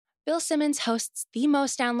Bill Simmons hosts the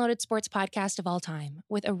most downloaded sports podcast of all time,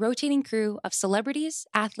 with a rotating crew of celebrities,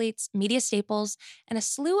 athletes, media staples, and a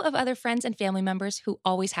slew of other friends and family members who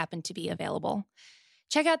always happen to be available.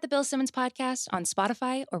 Check out the Bill Simmons podcast on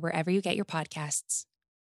Spotify or wherever you get your podcasts.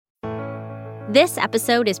 This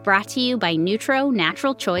episode is brought to you by Nutro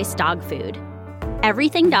Natural Choice Dog Food.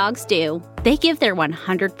 Everything dogs do, they give their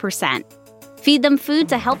 100%. Feed them food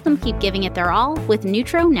to help them keep giving it their all with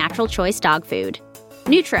Nutro Natural Choice Dog Food.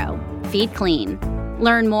 Nutro, feed clean.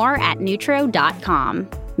 Learn more at nutro.com.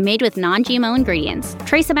 Made with non-GMO ingredients.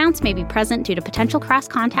 Trace amounts may be present due to potential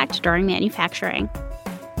cross-contact during manufacturing.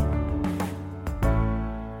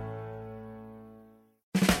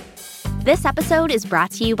 This episode is brought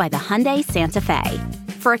to you by the Hyundai Santa Fe.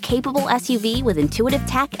 For a capable SUV with intuitive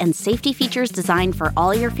tech and safety features designed for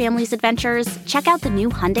all your family's adventures, check out the new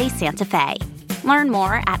Hyundai Santa Fe. Learn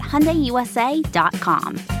more at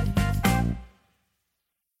HyundaiUSA.com.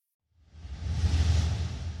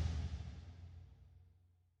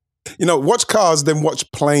 You know, watch cars, then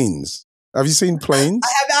watch planes. Have you seen planes?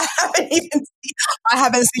 I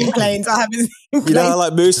haven't seen planes. You know,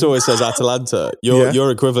 like Moose always says, Atalanta. Your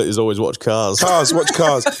equivalent is always watch cars. Cars, watch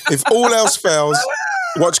cars. If all else fails,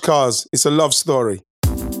 watch cars. It's a love story.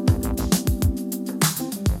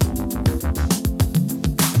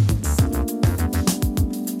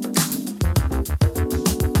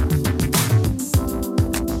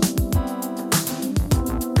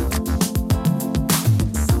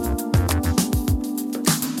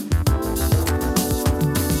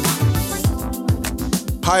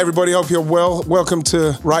 Hi everybody, hope you're well. Welcome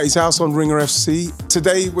to Wrighty's House on Ringer FC.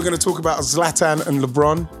 Today we're going to talk about Zlatan and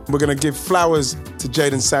LeBron. We're going to give flowers to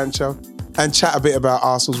Jadon Sancho and chat a bit about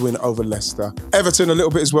Arsenal's win over Leicester. Everton a little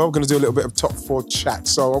bit as well. We're going to do a little bit of top four chat.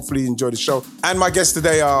 So hopefully you enjoy the show. And my guests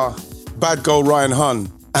today are bad girl Ryan Hunn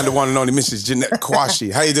and the one and only Mrs. Jeanette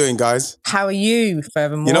Kwashi. How you doing, guys? How are you,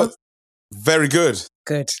 furthermore? You know, very good.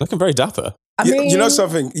 Good. Looking very dapper. You know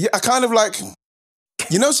something? Yeah, I kind of like...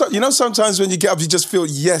 You know, sometimes when you get up, you just feel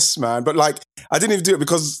yes, man. But like, I didn't even do it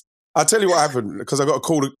because I'll tell you what happened. Because I got a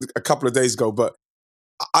call a couple of days ago, but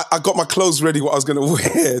I got my clothes ready. What I was going to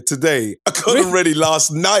wear today, I got them ready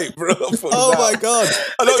last night, bro. Oh my god!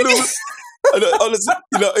 I don't know. Honestly,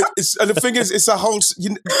 you know, and the thing is, it's a whole. You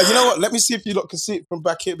know what? Let me see if you lot can see it from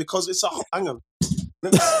back here because it's a. Hang on.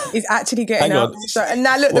 He's actually getting up. So, and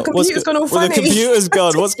now look, the computer's gone all funny. The computer's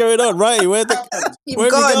gone. What's going on? Right, where have you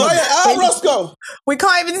gone? Roscoe. We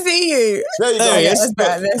can't even see you. There you go. That's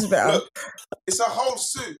better. That's better. Look, it's a whole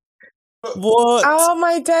suit. Look, what? Oh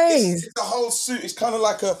my days! It's a whole suit. It's kind of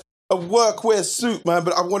like a workwear suit, man.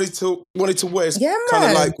 But I wanted to wear kind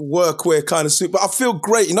of like workwear kind of suit. But I feel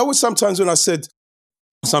great. You know what? Sometimes when I said,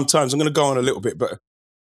 sometimes I'm going to go on a little bit, but.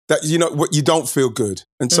 That, you know, what you don't feel good.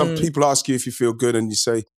 And some people ask you if you feel good and you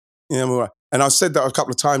say, yeah, I'm all right. And I've said that a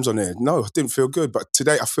couple of times on there. No, I didn't feel good. But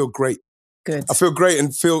today I feel great. Good. I feel great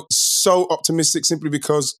and feel so optimistic simply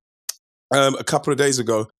because a couple of days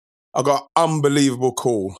ago, I got an unbelievable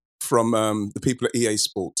call from the people at EA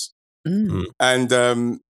Sports. And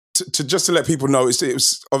to let people know, it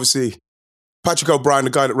was obviously Patrick O'Brien,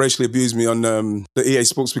 the guy that racially abused me on the EA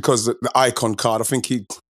Sports because the icon card, I think he's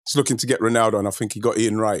looking to get Ronaldo, and I think he got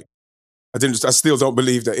Ian right. I still don't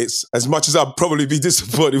believe that it's, as much as I'd probably be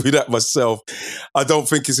disappointed with that myself, I don't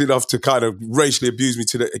think it's enough to kind of racially abuse me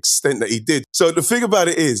to the extent that he did. So the thing about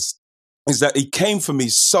it is that he came for me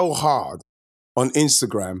so hard on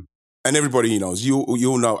Instagram, and everybody knows, you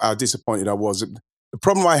all know how disappointed I was. The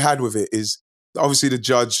problem I had with it is, obviously the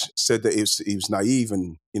judge said that he was naive,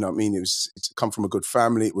 and you know what I mean, it's come from a good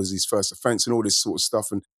family, it was his first offence and all this sort of stuff,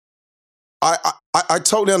 and I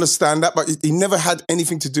totally understand that, but he never had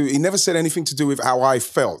anything to do, he never said anything to do with how I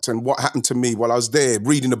felt and what happened to me while I was there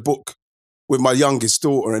reading a book with my youngest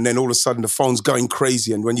daughter, and then all of a sudden the phone's going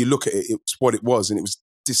crazy, and when you look at it, it's what it was, and it was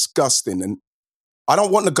disgusting. And I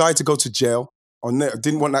don't want the guy to go to jail on there. I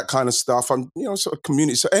didn't want that kind of stuff. I'm, you know, sort of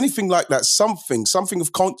community. So anything like that, something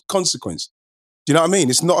of consequence. Do you know what I mean?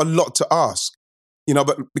 It's not a lot to ask, you know,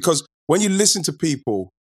 but because when you listen to people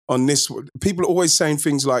on this, people are always saying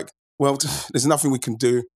things like, well, there's nothing we can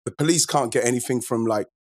do. The police can't get anything from like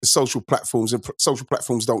the social platforms, and social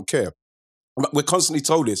platforms don't care. But we're constantly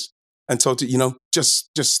told this and told to, you know, just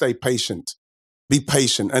stay patient, be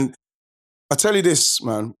patient. And I tell you this,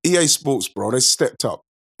 man, EA Sports, bro, they stepped up.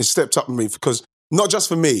 They stepped up with me because not just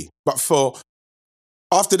for me, but for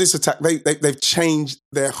after this attack, they've changed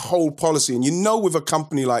their whole policy. And you know, with a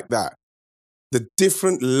company like that, the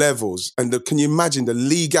different levels and can you imagine the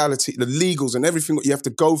legality, the legals and everything that you have to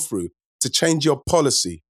go through to change your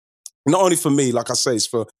policy? Not only for me, like I say, it's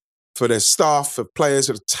for their staff, for players,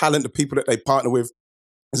 for the talent, the people that they partner with.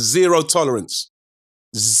 Zero tolerance.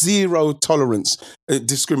 Zero tolerance,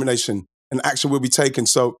 discrimination, and action will be taken.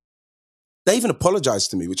 So they even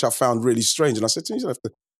apologized to me, which I found really strange. And I said to them, you don't have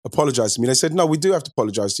to apologize to me. They said, no, we do have to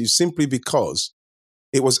apologize to you simply because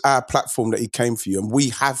it was our platform that he came for you. And we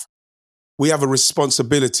have a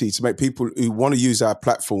responsibility to make people who want to use our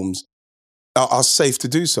platforms are safe to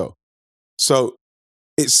do so. So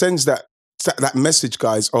it sends that message,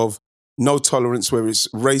 guys, of no tolerance, whether it's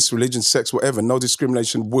race, religion, sex, whatever, no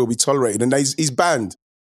discrimination will be tolerated. And he's banned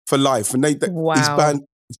for life. And he's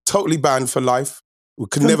totally banned for life. We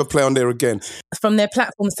could never play on there again. From their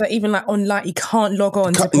platforms, so even like online, he can't log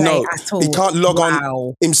on to play at all. He can't log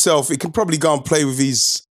on himself. He can probably go and play with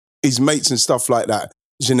his mates and stuff like that,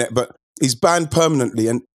 Jeanette, but he's banned permanently.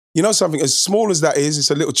 And you know something, as small as that is, it's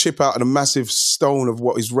a little chip out of the massive stone of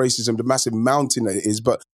what is racism, the massive mountain that it is.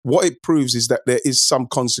 But what it proves is that there is some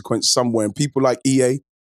consequence somewhere. And people like EA,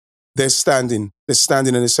 they're standing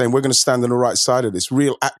and they're saying, we're going to stand on the right side of this.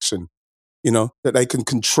 Real action, that they can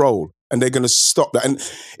control. And they're going to stop that. And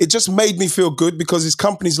it just made me feel good because it's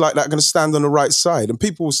companies like that are going to stand on the right side. And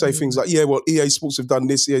people will say things like, yeah, well, EA Sports have done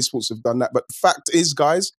this, EA Sports have done that. But the fact is,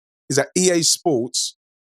 guys, is that EA Sports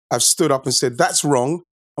have stood up and said, that's wrong.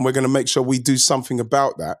 And we're going to make sure we do something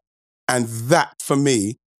about that. And that, for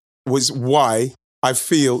me, was why I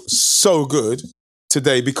feel so good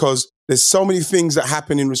today, because there's so many things that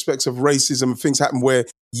happen in respect of racism and things happen where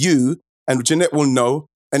you and Jeanette will know,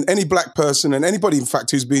 and any black person and anybody, in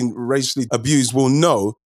fact, who's been racially abused will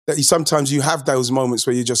know that sometimes you have those moments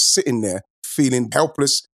where you're just sitting there feeling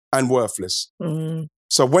helpless and worthless. Mm.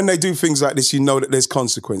 So when they do things like this, you know that there's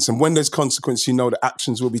consequence. And when there's consequence, you know that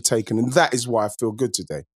actions will be taken. And that is why I feel good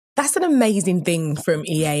today. That's an amazing thing from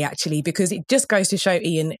EA, actually, because it just goes to show,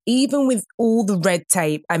 Ian, even with all the red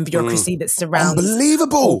tape and bureaucracy that surrounds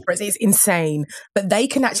unbelievable, it's insane, but they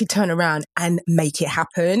can actually turn around and make it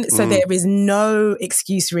happen. So there is no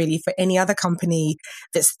excuse really for any other company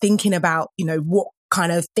that's thinking about, what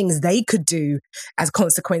kind of things they could do as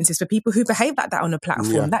consequences for people who behave like that on a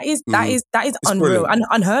platform. Yeah. That is unreal and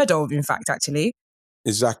unheard of, in fact, actually.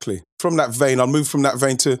 Exactly. From that vein, I'll move from that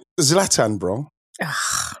vein to Zlatan, bro.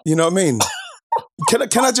 You know what I mean? Can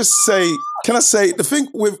I say the thing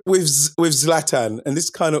with Zlatan, and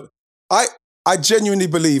this kind of, I genuinely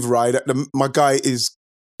believe, right, that my guy is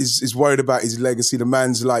worried about his legacy. The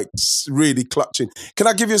man's like really clutching. Can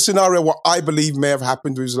I give you a scenario what I believe may have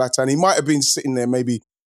happened with Zlatan? He might have been sitting there maybe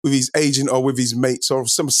with his agent or with his mates or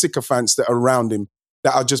some sycophants that are around him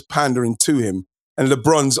that are just pandering to him. And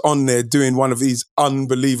LeBron's on there doing one of these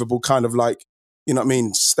unbelievable kind of like, you know what I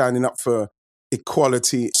mean, standing up for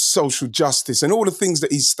equality, social justice, and all the things that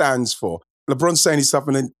he stands for. LeBron's saying his stuff,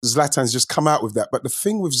 and then Zlatan's just come out with that. But the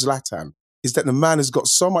thing with Zlatan is that the man has got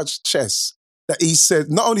so much chest that he said,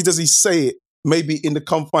 not only does he say it maybe in the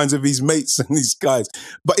confines of his mates and these guys,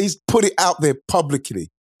 but he's put it out there publicly.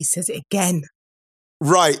 He says it again.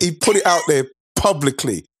 Right, he put it out there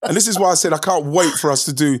publicly. And this is why I said I can't wait for us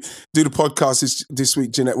to do the podcast this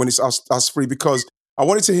week, Jeanette, when it's us three, because I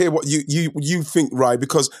wanted to hear what you think, right?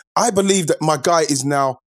 Because I believe that my guy is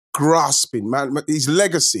now grasping, man, his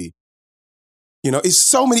legacy. It's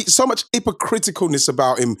so much hypocriticalness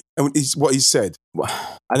about him and what he said.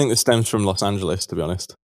 I think this stems from Los Angeles, to be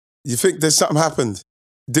honest. You think there's something happened?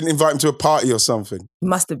 Didn't invite him to a party or something?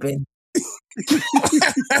 Must have been.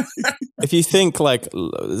 If you think like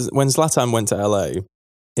when Zlatan went to LA,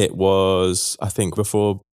 it was, I think,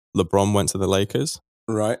 before LeBron went to the Lakers.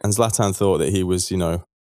 Right. And Zlatan thought that he was,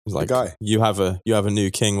 like, the guy. You have a new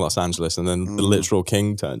king, Los Angeles, and then the literal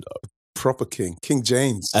king turned up. Proper king, King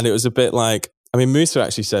James. And it was a bit like, I mean, Musa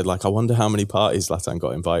actually said, like, I wonder how many parties Zlatan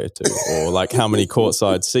got invited to, or like how many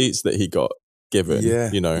courtside seats that he got given, Yeah.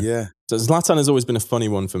 So Zlatan has always been a funny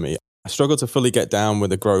one for me. I struggle to fully get down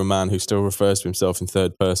with a grown man who still refers to himself in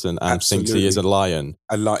third person and Absolutely. thinks he is a lion.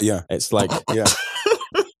 Yeah. It's like, yeah.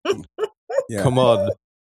 Come on.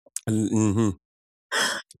 Mm-hmm.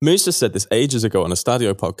 Musa said this ages ago on a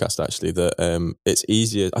Stadio podcast, actually, that it's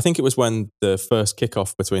easier. I think it was when the first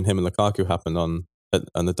kickoff between him and Lukaku happened on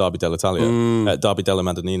the Derby dell'Italia, Derby della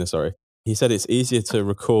Madonnina, sorry. He said it's easier to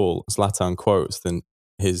recall Zlatan quotes than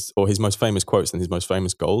his most famous quotes than his most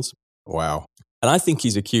famous goals. Wow. And I think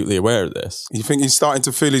he's acutely aware of this. You think he's starting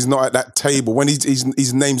to feel he's not at that table when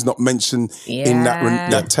his name's not mentioned in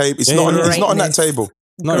that table? It's not on that table.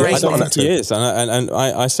 No, I don't think he is. And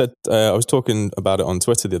I said, I was talking about it on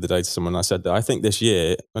Twitter the other day to someone. I said that I think this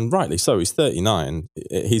year, and rightly so, he's 39.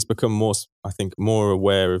 He's become more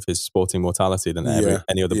aware of his sporting mortality than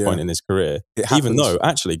any other point in his career. Even though,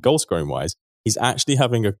 actually, goal scoring wise, he's actually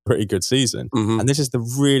having a pretty good season. Mm-hmm. And this is the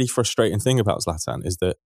really frustrating thing about Zlatan, is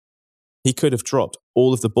that he could have dropped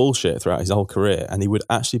all of the bullshit throughout his whole career and he would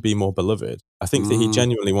actually be more beloved. I think that he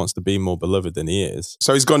genuinely wants to be more beloved than he is.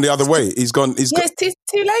 So he's gone the other way. It's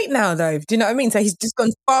too late now, though. Do you know what I mean? So he's just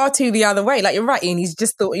gone far too the other way. Like, you're right, Ian. He's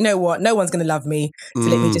just thought, you know what? No one's going to love me. So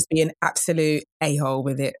let me just be an absolute a-hole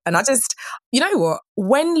with it. And I just, you know what?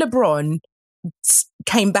 When LeBron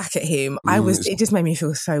came back at him, it just made me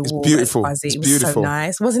feel so warm. Beautiful. And fuzzy. It was so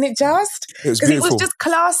nice. Wasn't it just? It was beautiful. Because it was just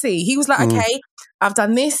classy. He was like, okay, I've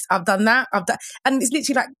done this, I've done that, and it's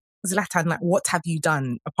literally like, Zlatan, like, what have you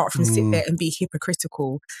done apart from sit there and be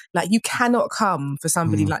hypocritical? Like, you cannot come for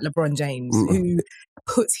somebody like LeBron James who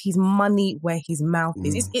puts his money where his mouth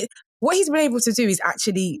is. What he's been able to do is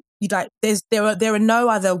actually, there are no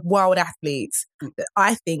other world athletes that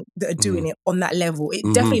I think that are doing it on that level.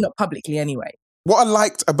 Definitely not publicly anyway. What I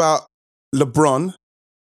liked about LeBron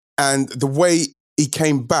and the way he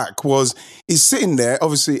came back was he's sitting there,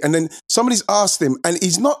 obviously, and then somebody's asked him, and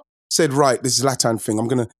he's not said, right, this Zlatan thing, I'm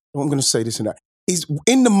going to say this and that. He's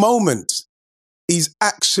in the moment. He's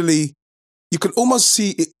actually, you can almost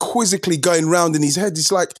see it quizzically going round in his head.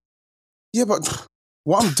 It's like, yeah, but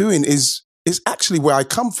what I'm doing is actually where I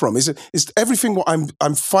come from. It's everything what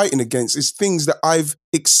I'm fighting against is things that I've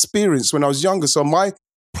experienced when I was younger. So my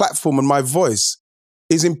platform and my voice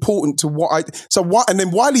is important to and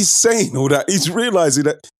then while he's saying all that, he's realizing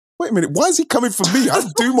that, wait a minute, why is he coming for me? I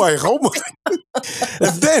do my homework.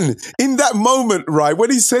 And then in that moment, right,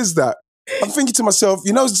 when he says that, I'm thinking to myself,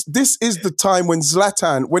 this is the time when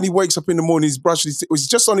Zlatan, when he wakes up in the morning, he's brushing his teeth, he's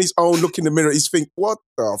just on his own, look in the mirror, he's thinking, what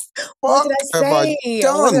the fuck have I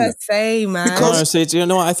done? What did I say, man? Because, see, do you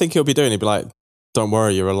know what I think he'll be doing? He'll be like, don't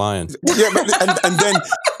worry, you're a lion. Yeah, and then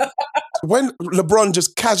when LeBron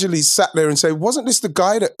just casually sat there and said, wasn't this the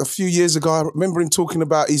guy that a few years ago, I remember him talking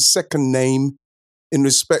about his second name in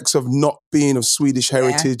respects of not being of Swedish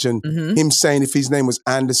heritage and him saying if his name was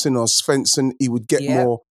Anderson or Svensson, he would get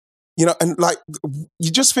more, and like,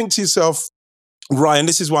 you just think to yourself, Ryan,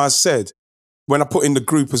 this is why I said, when I put in the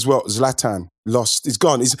group as well, Zlatan lost, he's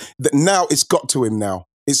gone. Now it's got to him now.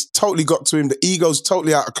 It's totally got to him. The ego's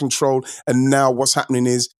totally out of control. And now what's happening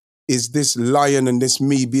is this lion and this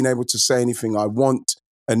me being able to say anything I want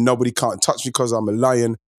and nobody can't touch me because I'm a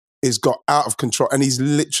lion is got out of control. And he's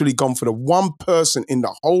literally gone for the one person in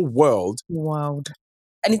the whole world.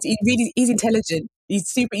 And he's intelligent. He's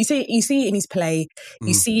super. You see it in his play.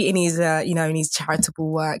 You see it in his, in his charitable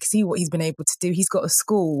work. See what he's been able to do. He's got a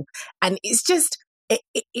school. And it's just,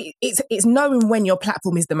 it's knowing when your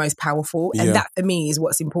platform is the most powerful, and that for me is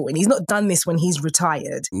what's important. He's not done this when he's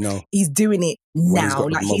retired. No, he's doing it now.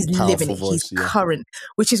 Like, he's living it. He's current,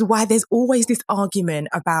 which is why there's always this argument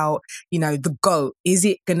about the GOAT. Is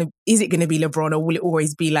it gonna be LeBron, or will it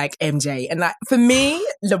always be like MJ? And like, for me,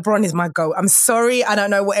 LeBron is my GOAT. I'm sorry, I don't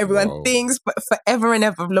know what everyone thinks, but forever and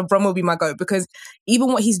ever, LeBron will be my GOAT, because even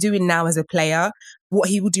what he's doing now as a player, what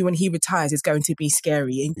he will do when he retires is going to be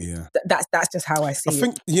scary. And that's just how I see it. I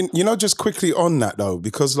think, just quickly on that though,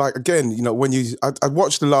 because like, again, when I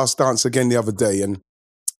watched The Last Dance again the other day, and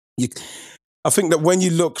I think that when you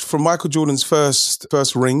look from Michael Jordan's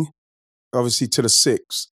first ring, obviously to the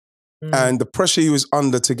sixth, and the pressure he was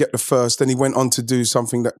under to get the first, then he went on to do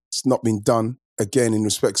something that's not been done again in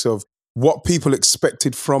respects of what people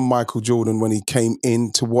expected from Michael Jordan when he came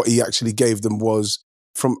in to what he actually gave them was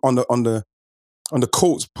from on the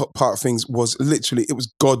court part of things was literally, it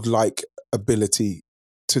was godlike ability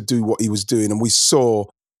to do what he was doing. And we saw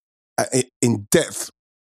in depth,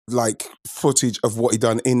 like, footage of what he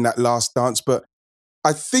done in that Last Dance. But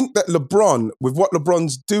I think that LeBron, with what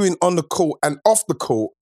LeBron's doing on the court and off the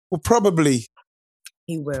court, will probably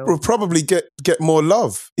get more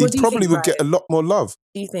love. He probably will get a lot more love.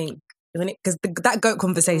 Do you think? Because that GOAT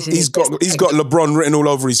conversation, he's got LeBron written all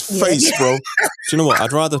over his face, bro. Do you know what?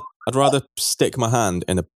 I'd rather stick my hand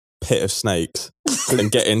in a pit of snakes than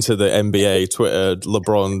get into the NBA, Twitter,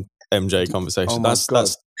 LeBron, MJ conversation. That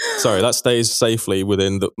stays safely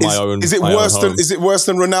within my own. Is it worse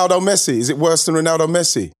than Ronaldo Messi? Is it worse than Ronaldo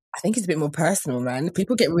Messi? I think it's a bit more personal, man.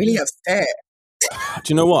 People get really upset. Do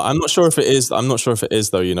you know what? I'm not sure if it is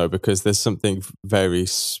though, because there's something very,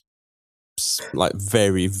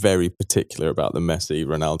 very, very particular about the Messi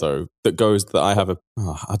Ronaldo that I have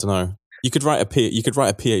I don't know. You could write a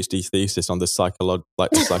PhD thesis on the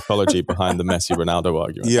psychology behind the Messi Ronaldo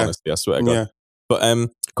argument. Yeah. Honestly, I swear to God. Yeah. But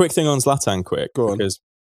quick thing on Zlatan, because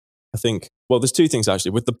I think, there's two things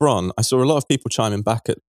actually. With LeBron, I saw a lot of people chiming back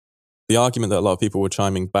at the argument that a lot of people were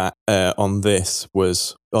chiming back on this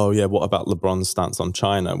was, what about LeBron's stance on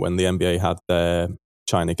China when the NBA had their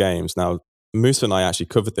China games? Now, Musa and I actually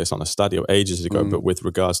covered this on a Stadio ages ago, but with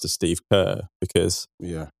regards to Steve Kerr, because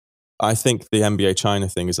I think the NBA China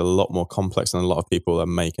thing is a lot more complex than a lot of people are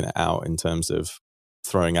making it out in terms of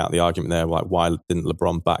throwing out the argument there, like why didn't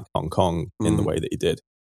LeBron back Hong Kong in the way that he did?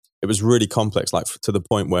 It was really complex, like to the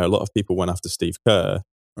point where a lot of people went after Steve Kerr,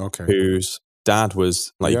 whose dad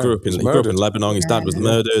was like he grew up in Lebanon. His dad was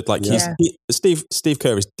murdered. Like Steve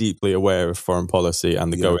Kerr is deeply aware of foreign policy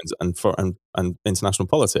and the goings and international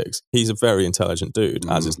politics. He's a very intelligent dude,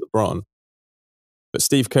 as is LeBron. But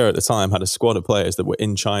Steve Kerr at the time had a squad of players that were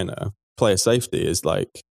in China. Player safety is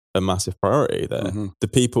like a massive priority there. The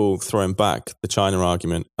people throwing back the China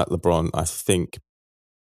argument at LeBron, I think,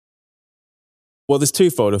 well, there's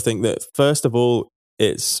twofold. I think that first of all,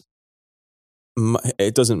 it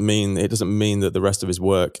doesn't mean that the rest of his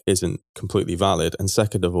work isn't completely valid, and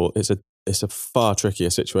second of all, it's a far trickier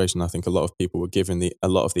situation. I think a lot of people were giving a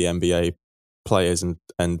lot of the NBA players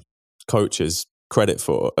and coaches credit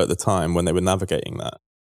for at the time when they were navigating that.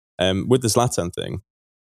 With the Zlatan thing,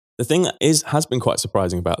 the thing that has been quite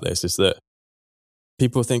surprising about this is that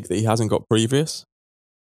people think that he hasn't got previous.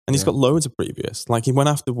 And he's got loads of previous. Like he went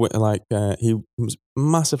after, he was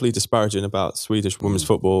massively disparaging about Swedish women's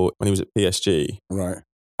football when he was at PSG. Right.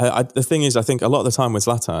 The thing is, I think a lot of the time with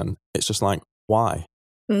Zlatan, it's just like, why?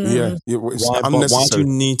 Yeah, it's unnecessary. Why do you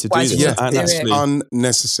need to do this? Yeah, it's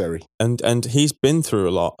unnecessary. And he's been through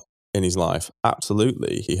a lot in his life.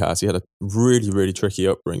 Absolutely, he has. He had a really, really tricky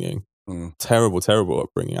upbringing. Terrible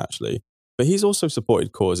upbringing, actually. But he's also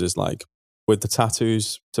supported causes like with the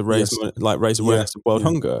tattoos to raise awareness of world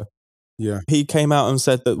hunger. Yeah. He came out and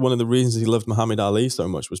said that one of the reasons he loved Muhammad Ali so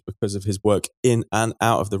much was because of his work in and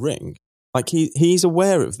out of the ring. Like he's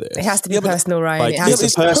aware of this. It has to be personal, right? Like, it's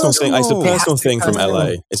a personal thing. It's a personal thing from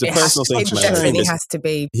LA. It's a personal thing from LA. It definitely has to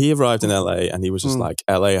be. He arrived in LA and he was just like,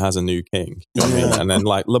 LA has a new king. You know what I mean? And then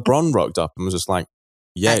like LeBron rocked up and was just like,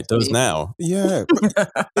 yeah, it does now. Yeah.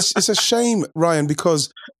 It's a shame, Ryan,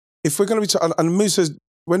 because if we're going to be... And Musa's...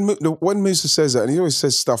 When Musa says that, and he always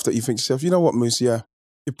says stuff that you think to yourself, you know what, Musa, yeah,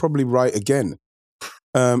 you're probably right again.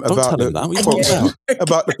 About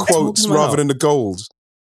the quotes rather than the goals.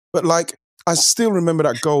 But like, I still remember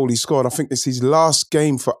that goal he scored. I think it's his last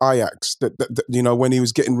game for Ajax. That you know, when he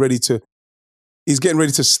was getting ready to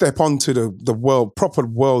step onto the proper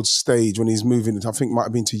world stage when he's moving. I think it might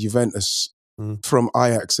have been to Juventus from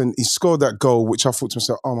Ajax, and he scored that goal, which I thought to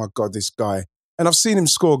myself, oh my God, this guy. And I've seen him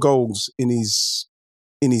score goals in his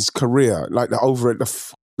career, like the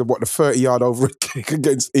 30-yard over kick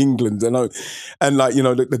against England, and like, you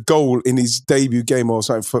know, the goal in his debut game or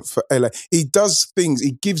something for LA. He does things,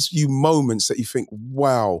 he gives you moments that you think,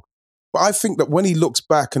 wow. But I think that when he looks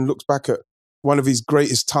back at one of his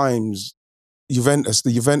greatest times,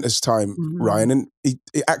 the Juventus time, Ryan, and he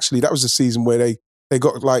actually, that was the season where they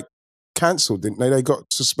got like cancelled, didn't they? They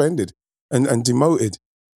got suspended and demoted.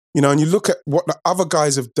 You know, and you look at what the other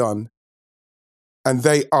guys have done, and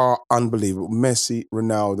they are unbelievable. Messi,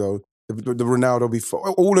 Ronaldo, the Ronaldo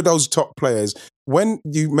before, all of those top players. When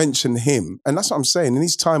you mention him, and that's what I'm saying, in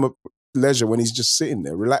his time of leisure, when he's just sitting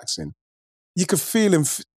there relaxing, you could feel him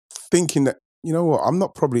thinking that, you know what,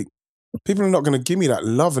 people are not going to give me that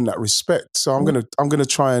love and that respect. So I'm going to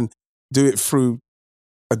try and do it through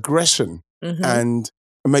aggression and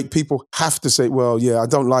make people have to say, well, yeah, I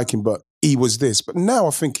don't like him, but he was this. But now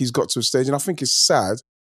I think he's got to a stage, and I think it's sad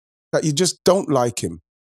that you just don't like him.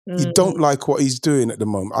 You don't like what he's doing at the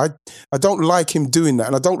moment. I don't like him doing that,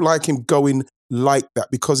 and I don't like him going like that,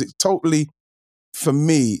 because it totally, for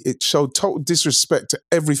me, it showed total disrespect to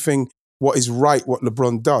everything what is right, what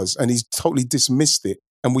LeBron does, and he's totally dismissed it.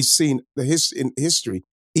 And we've seen in history,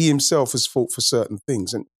 he himself has fought for certain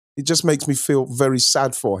things, and it just makes me feel very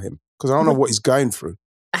sad for him, because I don't know what he's going through.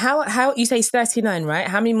 How you say he's 39, right?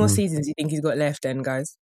 How many more seasons do you think he's got left then,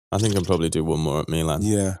 guys? I think I'll probably do one more at Milan.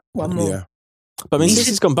 Yeah. One more. Yeah. But I mean, since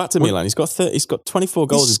he's gone back to Milan, he's got 24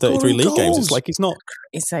 goals in 33 league games. It's like he's not...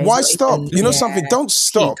 Why stop? You know something? Don't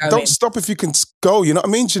stop. Don't stop if you can go. You know what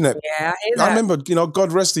I mean, Jeanette? Yeah, I hear that. I remember, you know,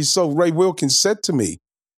 God rest his soul, Ray Wilkins said to me,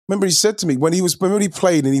 remember he said to me, when he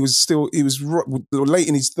played and he was late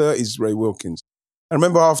in his 30s, Ray Wilkins. I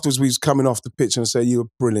remember afterwards we was coming off the pitch and I said, you were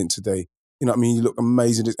brilliant today. You know what I mean? You look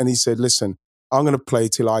amazing. And he said, listen, I'm going to play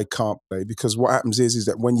till I can't play, because what happens is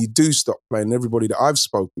that when you do stop playing, everybody that I've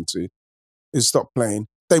spoken to is stop playing,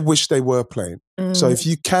 they wish they were playing. So if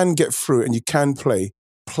you can get through it and you can play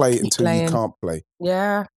it until you can't play.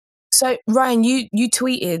 Yeah. So Ryan, you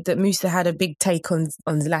tweeted that Musa had a big take on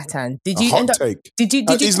Zlatan. Did you take? Did you?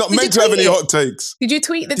 He's not meant to have any hot takes. Did you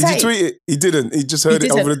tweet the take? Did you tweet it? He didn't. He just heard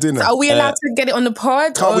it over the dinner. So are we allowed to get it on the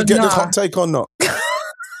pod? Can't we get the hot take or not?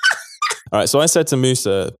 All right. So I said to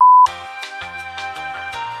Musa,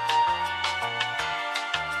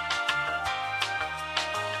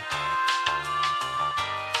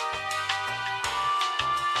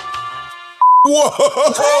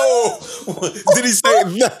 Whoa! Did he say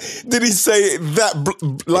it that? Did he say it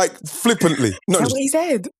that like flippantly? No, that's what he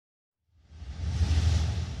said.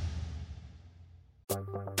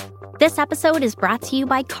 This episode is brought to you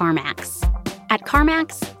by CarMax. At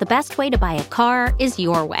CarMax, the best way to buy a car is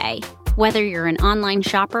your way. Whether you're an online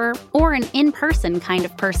shopper or an in-person kind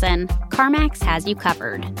of person, CarMax has you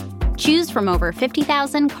covered. Choose from over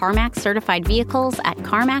 50,000 CarMax certified vehicles at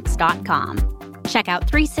CarMax.com. Check out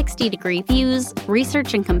 360-degree views,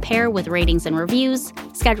 research and compare with ratings and reviews,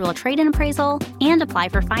 schedule a trade-in appraisal, and apply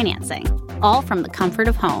for financing, all from the comfort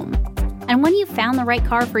of home. And when you've found the right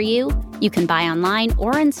car for you, you can buy online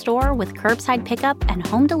or in store with curbside pickup and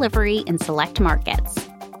home delivery in select markets.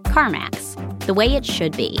 CarMax, the way it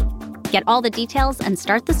should be. Get all the details and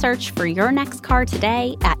start the search for your next car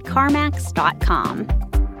today at CarMax.com.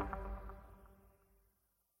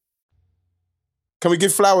 Can we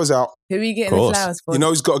give flowers out? Who are you getting the flowers for? You know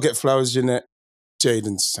who's got to get flowers, Jeanette?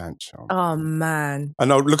 Jadon Sancho. Oh, man. I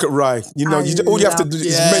know, look at Rye. You know, all you have to do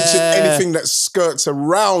is mention anything that skirts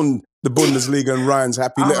around the Bundesliga and Ryan's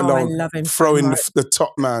happy, let alone throwing the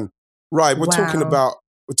top man. Rye, we're talking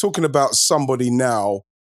about somebody now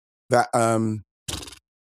that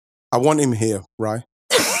I want him here, Rye.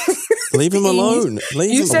 Leave him alone.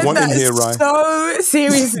 You said that so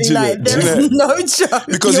seriously, Jeanette, there is no joke.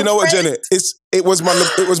 Because you know what, Jeanette? It was my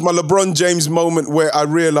LeBron James moment where I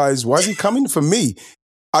realized, why is he coming for me?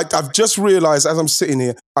 I've just realized as I'm sitting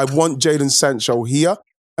here, I want Jadon Sancho here,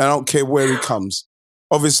 and I don't care where he comes.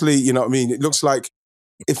 Obviously, you know what I mean? It looks like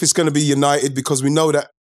if it's going to be United, because we know that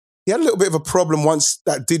he had a little bit of a problem once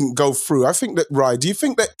that didn't go through. I think that, Rye, do you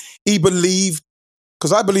think that he believed,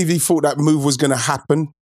 because I believe he thought that move was going to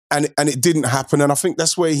happen, and it didn't happen. And I think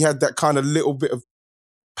that's where he had that kind of little bit of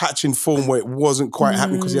patch in form where it wasn't quite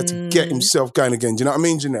happening because he had to get himself going again. Do you know what I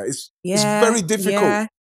mean, Jeanette? It's very difficult. Yeah.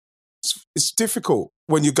 It's difficult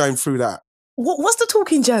when you're going through that. What's the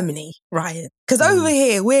talk in Germany, Ryan? Because over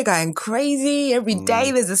here, we're going crazy. Every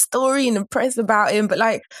day there's a story in the press about him. But,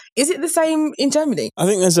 like, is it the same in Germany? I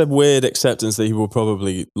think there's a weird acceptance that he will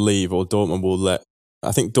probably leave, or Dortmund will let...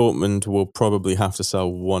 I think Dortmund will probably have to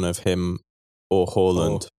sell one of him or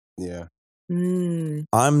Haaland. Yeah.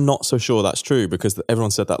 I'm not so sure that's true, because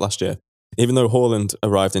everyone said that last year. Even though Haaland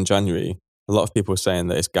arrived in January, a lot of people were saying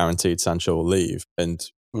that it's guaranteed Sancho will leave. And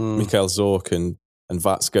Michael Zorc and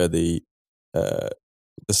Watzke, the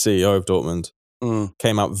CEO of Dortmund,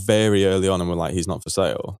 came out very early on and were like, he's not for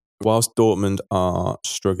sale. Whilst Dortmund are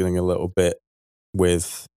struggling a little bit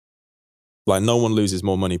with, like, no one loses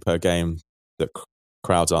more money per game that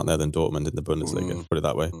crowds aren't there than Dortmund in the Bundesliga, put it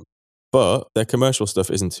that way. But their commercial stuff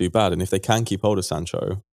isn't too bad. And if they can keep hold of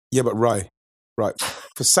Sancho... Yeah, but right.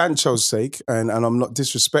 For Sancho's sake, and I'm not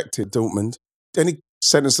disrespecting Dortmund, any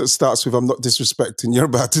sentence that starts with I'm not disrespecting, you're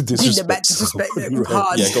about to disrespect. You're about to disrespect them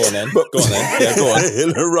hard. Yeah, go on then. Yeah, go on.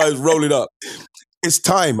 Right, roll it up. It's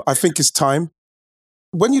time. I think it's time.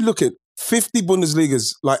 When you look at 50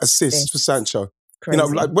 Bundesligas, like, assists for Sancho, crazy. You know,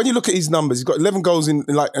 like, when you look at his numbers, he's got 11 goals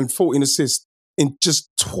and 14 assists in just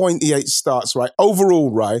 28 starts, right?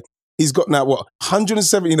 Overall, right? He's got now,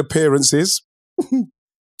 117 appearances,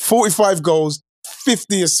 45 goals,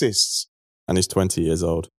 50 assists. And he's 20 years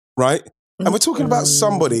old. Right? And we're talking about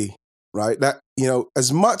somebody, right, that, you know,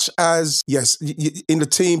 as much as, yes, in the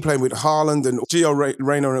team playing with Haaland and Gio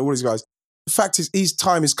Reyna and all these guys, the fact is his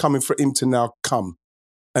time is coming for him to now come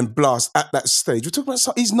and blast at that stage. We're talking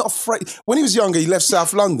about, he's not afraid. When he was younger, he left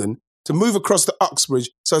South London to move across to Uxbridge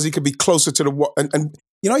so as he could be closer to the... And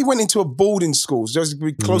you know, he went into a boarding school so he could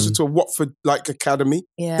be closer to a Watford, like, academy.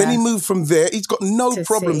 Yeah. Then he moved from there. He's got no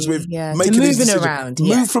problems with making his decision. Around.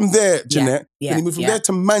 Moved from there, Jeanette. Then he moved from there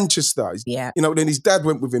to Manchester. You know, then his dad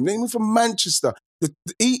went with him. Then he moved from Manchester.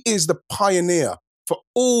 He is the pioneer for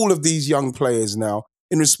all of these young players now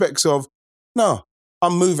in respects of, no,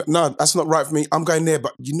 I'm moving. No, that's not right for me. I'm going there.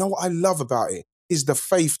 But you know what I love about it is the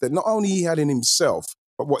faith that not only he had in himself,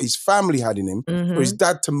 but what his family had in him, for his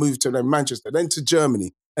dad to move to Manchester, then to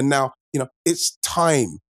Germany. And now, you know, it's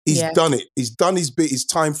time. He's done it. He's done his bit. It's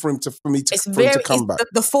time for him to come back.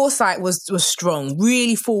 The foresight was strong,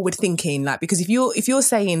 really forward thinking. Like, because if you're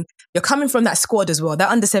saying you're coming from that squad as well,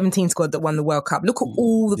 that under-17 squad that won the World Cup, look at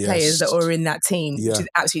all the players that were in that team, which is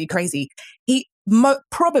absolutely crazy. He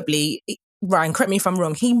probably, Ryan, correct me if I'm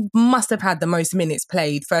wrong, he must have had the most minutes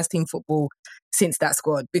played first team football since that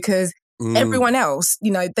squad, because everyone else,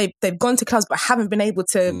 you know, they've gone to clubs but haven't been able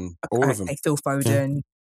to. All of them. Phil Foden,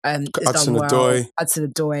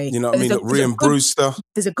 Hudson-Odoi. You know what I mean? Ryan Brewster.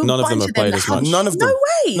 There's a good None of them have played as much. None of them. No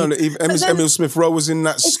way. No, even Emil Smith-Rowe was in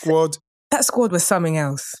that squad. That squad was something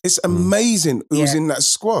else. It's amazing who was in that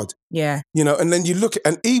squad. Yeah. You know, and then you look at,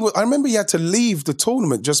 and I remember he had to leave the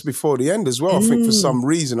tournament just before the end as well, I think for some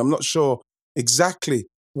reason. I'm not sure exactly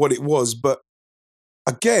what it was, but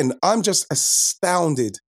again, I'm just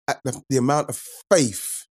astounded at the amount of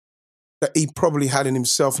faith that he probably had in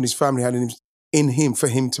himself and his family had in him for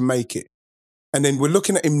him to make it. And then we're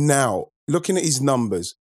looking at him now, looking at his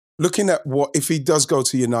numbers, looking at what, if he does go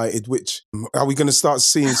to United, which, are we going to start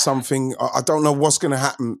seeing something? I don't know what's going to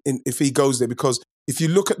happen if he goes there, because if you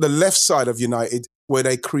look at the left side of United, where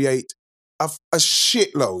they create a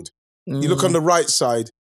shitload, you look on the right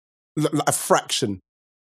side, a fraction,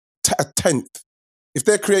 a tenth. If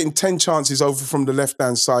they're creating 10 chances over from the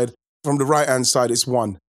left-hand side, from the right-hand side, it's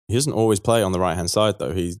 1. He doesn't always play on the right-hand side,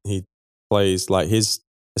 though. He plays, like, his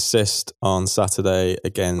assist on Saturday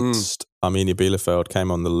against Arminia Bielefeld came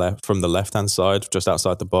on the left, from the left-hand side, just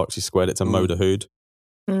outside the box. He squared it to Mo Dahoud.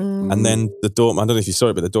 And then the Dortmund, I don't know if you saw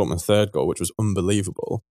it, but the Dortmund third goal, which was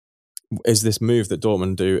unbelievable, is this move that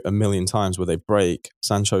Dortmund do a million times where they break.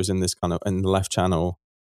 Sancho's in this kind of, in the left channel,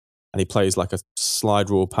 and he plays like a slide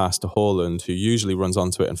rule pass to Haaland, who usually runs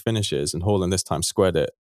onto it and finishes, and Haaland this time squared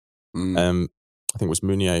it. I think it was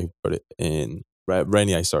Meunier who put it in.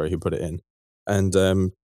 Renier, sorry, who put it in. And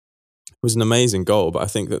it was an amazing goal, but I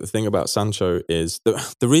think that the thing about Sancho is the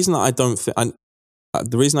reason that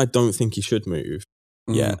the reason I don't think he should move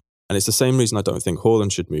yet, and it's the same reason I don't think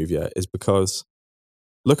Haaland should move yet, is because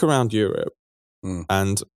look around Europe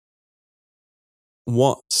and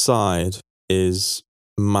what side is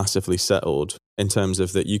massively settled in terms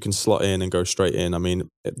of that you can slot in and go straight in. I mean,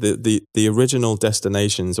 the original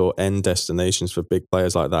destinations or end destinations for big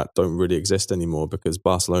players like that don't really exist anymore, because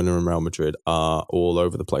Barcelona and Real Madrid are all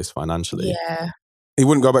over the place financially. Yeah. He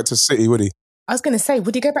wouldn't go back to City, would he? I was going to say,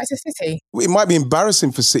 would he go back to City? It might be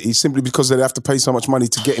embarrassing for City simply because they'd have to pay so much money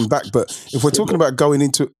to get him back. But if we're talking about going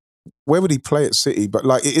into, where would he play at City? But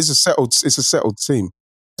like, it's a settled team.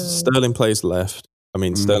 Sterling plays left. I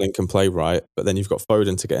mean, Sterling can play right, but then you've got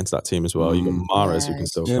Foden to get into that team as well. You've got Mahrez who can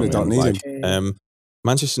still come they in. don't need him.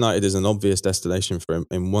 Manchester United is an obvious destination for him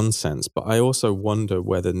in one sense, but I also wonder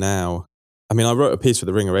whether now, I mean, I wrote a piece for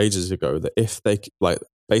The Ringer ages ago that if they, like,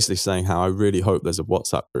 basically saying how I really hope there's a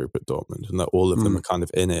WhatsApp group at Dortmund and that all of them are kind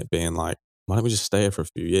of in it, being like, why don't we just stay here for a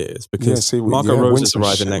few years? Because Marco Rose is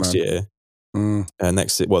arriving next year.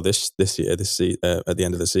 This year, at the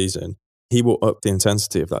end of the season, he will up the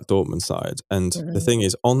intensity of that Dortmund side. And the thing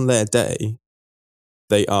is, on their day,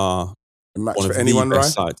 they are a match one for of anyone, the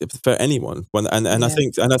best right? side for anyone. I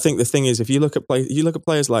think the thing is, if you look at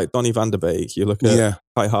players like Donny van der Beek, you look at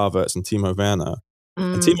Kai Havertz and Timo Werner.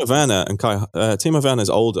 And Timo Werner is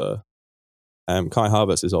older. Kai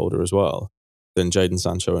Havertz is older as well than Jadon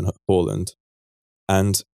Sancho and Haaland.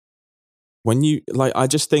 And when you, like, I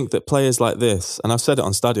just think that players like this, and I've said it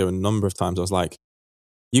on Stadio a number of times, I was like,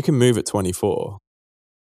 you can move at 24.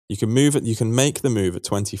 You can make the move at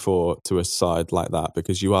 24 to a side like that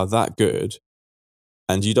because you are that good.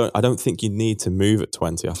 And I don't think you need to move at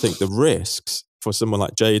 20. I think the risks for someone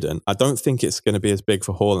like Jadon, I don't think it's going to be as big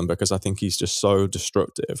for Haaland because I think he's just so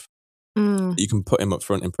destructive. You can put him up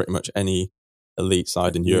front in pretty much any elite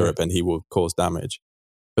side in Europe and he will cause damage.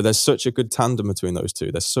 But there's such a good tandem between those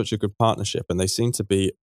two. There's such a good partnership. And they seem to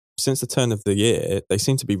be, since the turn of the year, they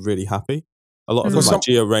seem to be really happy. A lot of them, like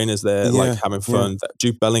Gio Reyna's there, like having fun.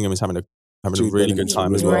 Jude Bellingham is having a really good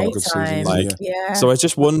time as well. So I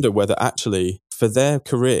just wonder whether actually for their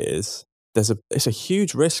careers, it's a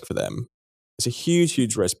huge risk for them. It's a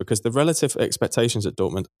huge risk because the relative expectations at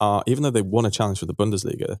Dortmund are, even though they won a challenge for the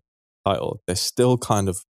Bundesliga title, they're still kind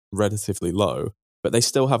of relatively low. But they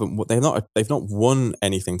still they've not won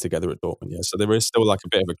anything together at Dortmund yet. So there is still like a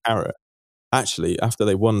bit of a carrot. Actually, after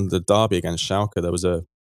they won the derby against Schalke, there was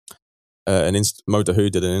Mo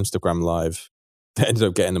Dahoud did an Instagram live that ended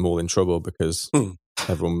up getting them all in trouble because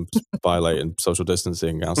everyone was violating social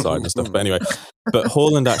distancing outside and stuff. But anyway,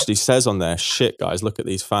 Haaland actually says on there, shit guys, look at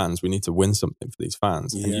these fans. We need to win something for these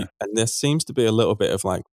fans. And there seems to be a little bit of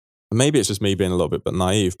like, maybe it's just me being a little bit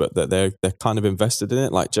naive, but that they're kind of invested in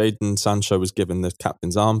it. Like Jadon Sancho was given the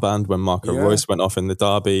captain's armband when Marco Reus went off in the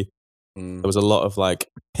derby. There was a lot of like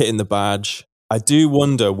hitting the badge. I do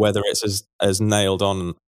wonder whether it's as nailed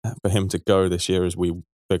on for him to go this year as we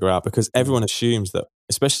figure out, because everyone assumes that,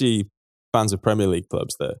 especially fans of Premier League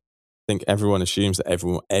clubs, that I think everyone assumes that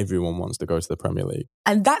everyone wants to go to the Premier League.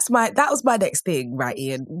 And that was my next thing, right,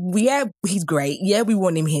 Ian? He's great. Yeah, we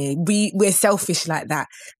want him here. We're selfish like that.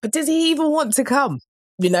 But does he even want to come?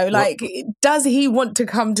 You know, like, does he want to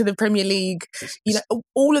come to the Premier League? You know,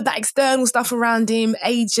 all of that external stuff around him,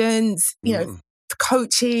 agents, you know,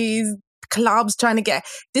 coaches, clubs trying to get,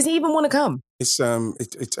 does he even want to come? It's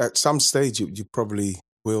at some stage you probably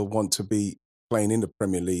will want to be playing in the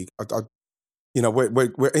Premier League.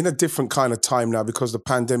 We're in a different kind of time now because the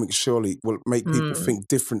pandemic surely will make people think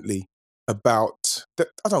differently about.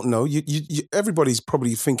 I don't know. Everybody's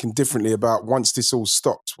probably thinking differently about once this all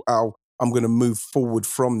stops, how I'm going to move forward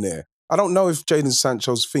from there. I don't know if Jadon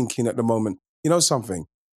Sancho's thinking at the moment, you know something?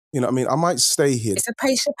 You know what I mean? I might stay here. It's a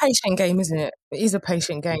patient game, isn't it? It is a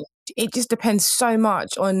patient game. It just depends so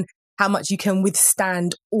much on how much you can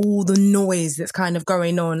withstand all the noise that's kind of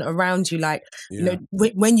going on around you. Like, you know,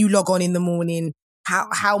 when you log on in the morning,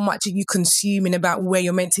 how much are you consuming about where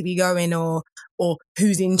you're meant to be going or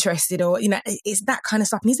who's interested or, you know, it's that kind of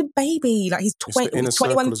stuff. And he's a baby. Like he's 21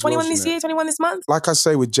 this year, 21 this month. Like I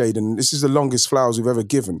say with Jadon, this is the longest flowers we've ever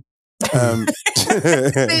given. When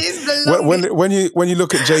you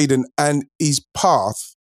look at Jadon and his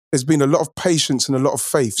path, there's been a lot of patience and a lot of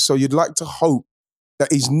faith. So you'd like to hope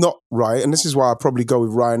that he's not right. And this is why I probably go with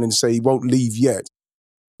Ryan and say he won't leave yet.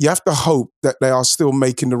 You have to hope that they are still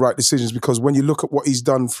making the right decisions, because when you look at what he's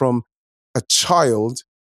done from a child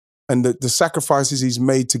and the sacrifices he's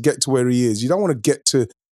made to get to where he is, you don't want to get to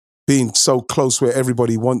being so close where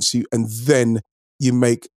everybody wants you and then you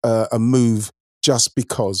make a move just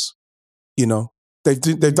because. You know, they've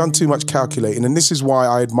done too much calculating, and this is why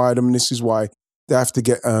I admire them, and this is why they have to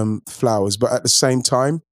get flowers. But at the same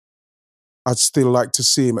time, I'd still like to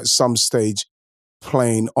see him at some stage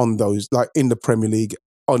playing on those, like in the Premier League,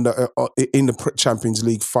 in the Champions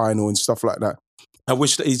League final and stuff like that. I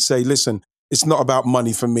wish that he'd say, "Listen, it's not about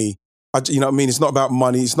money for me. You know what I mean? It's not about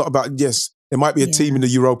money. It's not about yes. There might be a team in the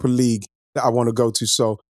Europa League that I want to go to,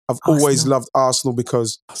 so." I've always loved Arsenal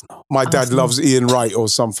because my dad loves Ian Wright or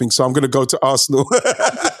something. So I'm going to go to Arsenal.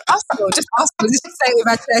 Arsenal, just Arsenal. Just say it with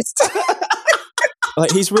my chest.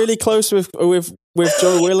 Like he's really close with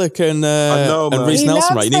Joe Willock and Reece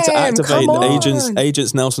Nelson, right? You need to activate the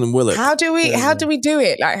agents Nelson and Willock. How do we do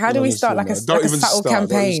it? Like how do we start like a subtle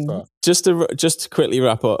campaign? Just to quickly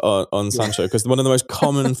wrap up on Sancho, because one of the most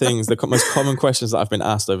common things, the most common questions that I've been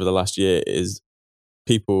asked over the last year is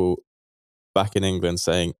people back in England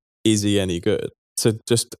saying, is he any good? To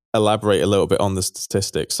just elaborate a little bit on the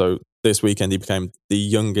statistics. So this weekend he became the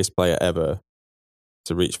youngest player ever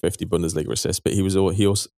to reach 50 Bundesliga assists, but he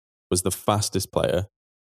also was the fastest player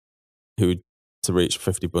to reach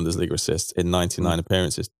 50 Bundesliga assists in 99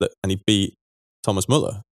 appearances. And he beat Thomas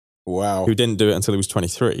Müller. Wow. Who didn't do it until he was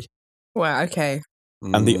 23. Wow, okay.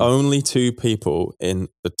 And the only two people in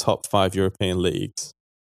the top 5 European leagues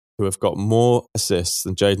who have got more assists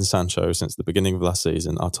than Jadon Sancho since the beginning of last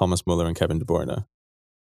season are Thomas Müller and Kevin De Bruyne.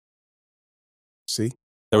 See?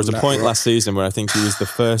 There was a point last season where I think he was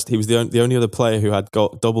the only other player who had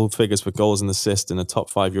got double figures for goals and assists in a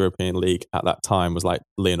top 5 European league at that time was like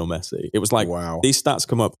Lionel Messi. It was like, these stats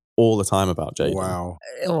come up all the time about Jadon. Wow.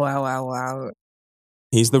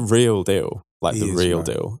 He's the real deal. Like the real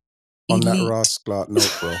deal. On that Rasclat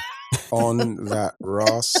note, bro. On that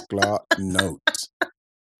Rasclat note.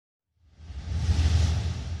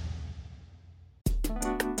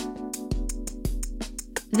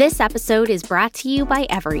 This episode is brought to you by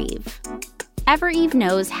Evereve. Evereve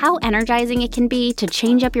knows how energizing it can be to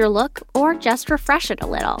change up your look or just refresh it a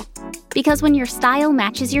little. Because when your style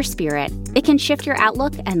matches your spirit, it can shift your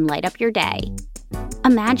outlook and light up your day.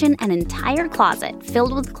 Imagine an entire closet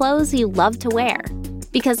filled with clothes you love to wear.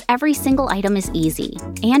 Because every single item is easy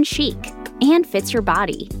and chic and fits your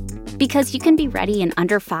body. Because you can be ready in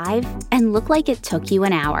under 5 and look like it took you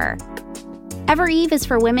an hour. Evereve is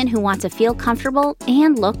for women who want to feel comfortable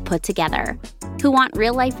and look put together, who want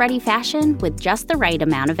real-life ready fashion with just the right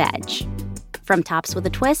amount of edge. From tops with a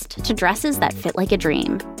twist to dresses that fit like a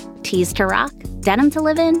dream, tees to rock, denim to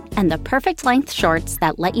live in, and the perfect length shorts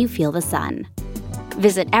that let you feel the sun.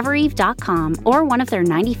 Visit Evereve.com or one of their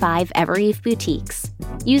 95 Evereve boutiques.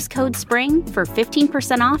 Use code SPRING for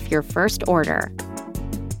 15% off your first order.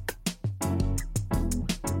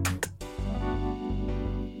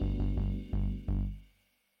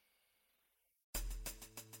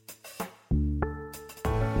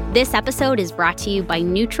 This episode is brought to you by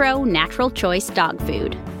Nutro Natural Choice Dog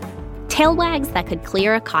Food. Tail wags that could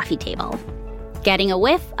clear a coffee table. Getting a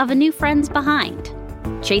whiff of a new friend's behind.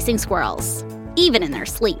 Chasing squirrels, even in their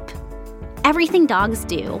sleep. Everything dogs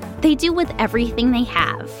do, they do with everything they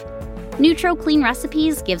have. Nutro Clean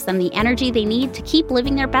Recipes gives them the energy they need to keep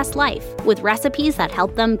living their best life with recipes that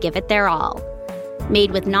help them give it their all.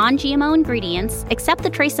 Made with non-GMO ingredients, except the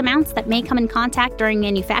trace amounts that may come in contact during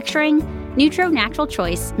manufacturing, Nutro Natural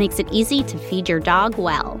Choice makes it easy to feed your dog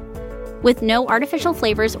well. With no artificial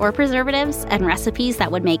flavors or preservatives and recipes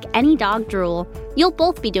that would make any dog drool, you'll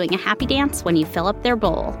both be doing a happy dance when you fill up their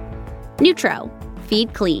bowl. Nutro.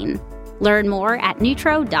 Feed clean. Learn more at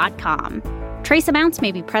nutro.com. Trace amounts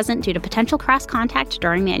may be present due to potential cross-contact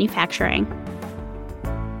during manufacturing.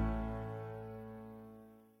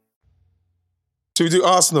 Should we do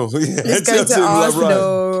Arsenal? Yeah, Let's go to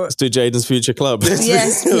Arsenal. Let's do Jaden's future club.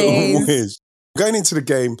 Yes, please. Going into the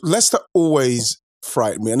game, Leicester always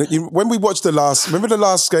frightened me. And when we watched remember the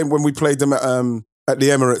last game when we played them at the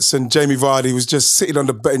Emirates and Jamie Vardy was just sitting on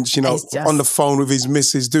the bench, on the phone with his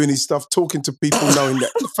missus, doing his stuff, talking to people, knowing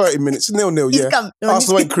that 30 minutes, 0-0, yeah.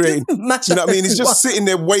 Arsenal ain't creating. You know what I mean? He's just sitting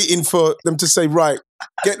there waiting for them to say, right,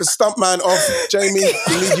 get the stump man off, Jamie,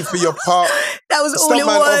 we need you for your part. That was all it was. Stump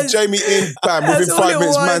man off, Jamie in, bam, within 5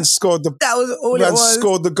 minutes, man scored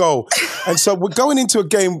the goal. And so we're going into a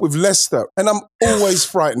game with Leicester, and I'm always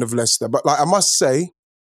frightened of Leicester. But I must say,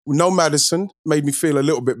 no Maddison made me feel a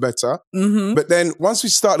little bit better. Mm-hmm. But then once we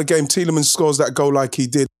start the game, Tielemans scores that goal like he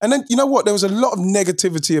did. And then, you know what? There was a lot of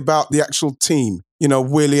negativity about the actual team.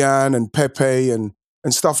 Willian and Pepe and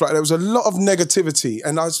stuff like that. There was a lot of negativity.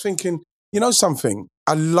 And I was thinking, you know something?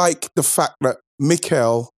 I like the fact that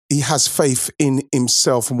Mikel, he has faith in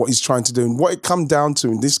himself and what he's trying to do. And what it come down to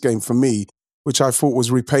in this game for me, which I thought was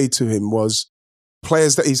repaid to him, was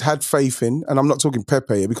players that he's had faith in, and I'm not talking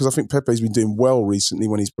Pepe here because I think Pepe's been doing well recently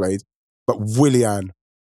when he's played, but Willian.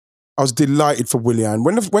 I was delighted for Willian.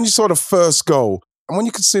 When you saw the first goal, and when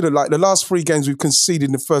you consider the last 3 games we've conceded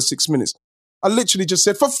in the first 6 minutes, I literally just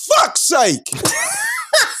said, for fuck's sake!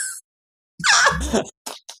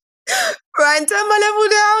 Ryan, turn my level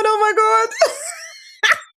down, oh my God.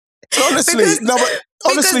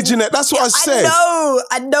 Honestly, Jeanette, that's what I said.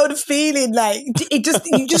 I know the feeling.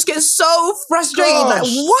 You just get so frustrated.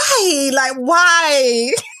 Gosh.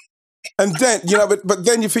 Why? And then, but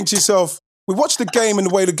then you think to yourself, we watched the game and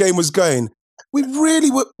the way the game was going. We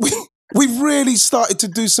really started to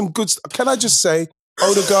do some good stuff. Can I just say,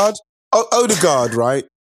 Odegaard, right,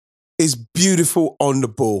 is beautiful on the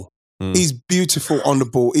ball. He's beautiful on the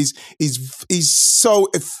ball. He's so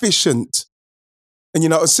efficient.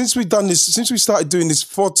 And, since we started doing this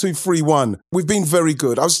 4-2-3-1, we've been very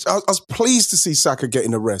good. I was pleased to see Saka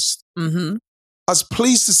getting a rest. Mm-hmm. I was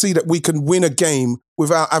pleased to see that we can win a game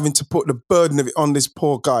without having to put the burden of it on this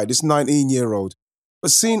poor guy, this 19-year-old.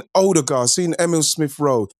 But seeing Odegaard, seeing Emile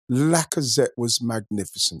Smith-Rowe, Lacazette was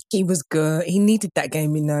magnificent. He was good. He needed that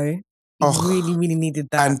game, He really, really needed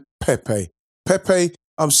that. And Pepe,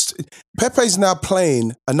 Pepe's now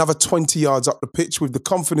playing another 20 yards up the pitch with the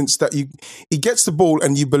confidence that he gets the ball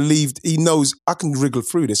and you believed he knows I can wriggle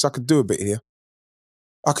through this. I could do a bit here.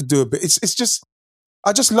 I could do a bit. It's just,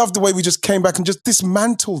 I just love the way we just came back and just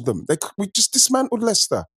dismantled them. We just dismantled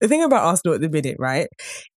Leicester. The thing about Arsenal at the minute, right,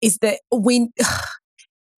 is that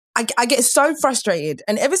I get so frustrated.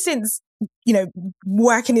 And ever since,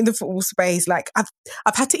 working in the football space, I've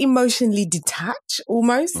had to emotionally detach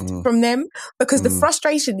almost from them because the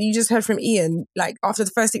frustration that you just heard from Ian, after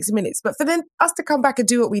the first 6 minutes, but for then us to come back and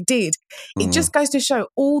do what we did, it just goes to show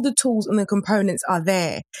all the tools and the components are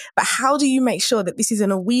there. But how do you make sure that this is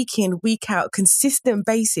on a week in, week out, consistent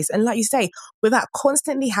basis? And like you say, without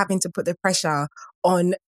constantly having to put the pressure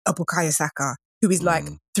on a Bukayo Saka, who is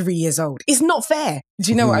 3 years old. It's not fair.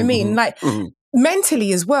 Do you know what I mean?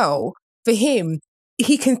 Mentally as well, for him,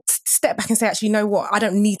 he can step back and say, actually, you know what? I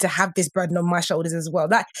don't need to have this burden on my shoulders as well.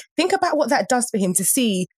 Think about what that does for him to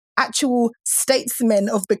see actual statesmen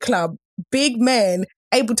of the club, big men,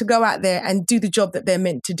 able to go out there and do the job that they're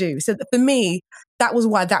meant to do. So for me, that was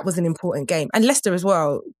why that was an important game. And Leicester as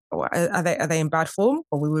well. Are they in bad form?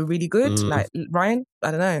 Or we were really good? Ryan?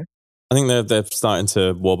 I don't know. I think they're starting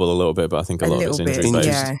to wobble a little bit, but I think a lot of it's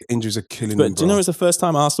injury-based. Injuries are killing them. But do you know it's the first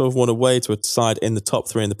time Arsenal have won away to a side in the top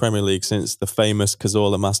 3 in the Premier League since the famous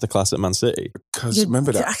Cazorla masterclass at Man City? Because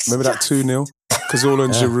remember that 2-0? Cazorla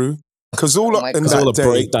and Giroud. Cazorla and Cazorla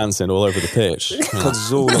breakdancing all over the pitch.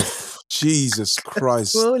 Cazorla, Jesus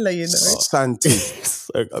Christ. Santi.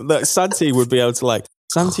 Santi would be able to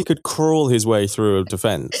Santi could crawl his way through a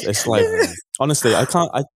defence. It's honestly, I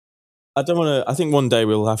can't. I don't want to. I think one day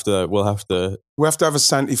we'll have to have a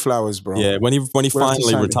Santi Flowers, bro. Yeah, when he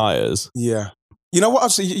finally retires. Yeah, you know what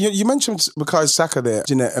I've seen. You mentioned Bukayo Saka there,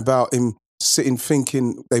 Jeanette, about him sitting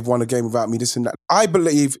thinking they've won a game without me, this and that. I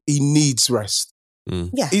believe he needs rest.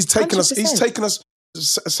 Yeah, he's taken 100%. He's taken us.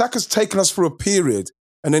 Saka's taken us through a period,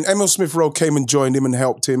 and then Emile Smith-Rowe came and joined him and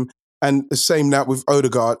helped him, and the same now with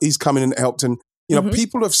Odegaard. He's come in and helped, and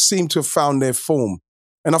people have seemed to have found their form,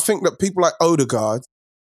 and I think that people like Odegaard,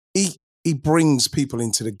 he brings people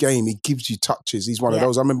into the game. He gives you touches. He's one of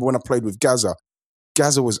those. I remember when I played with Gaza,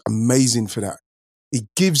 Gaza was amazing for that. He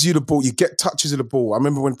gives you the ball. You get touches of the ball. I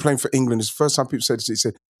remember when playing for England, it's the first time people said this, he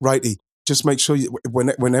said, Wrighty, just make sure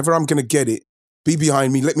whenever I'm going to get it, be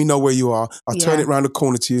behind me. Let me know where you are. I'll turn it around the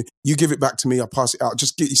corner to you. You give it back to me. I'll pass it out.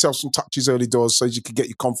 Just get yourself some touches early doors so you can get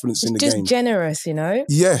your confidence in the game. Just generous, you know?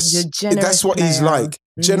 Yes. That's what he's like.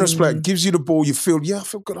 Generous player. Gives you the ball. You feel, I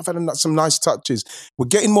feel good. I've had some nice touches. We're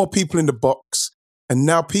getting more people in the box. And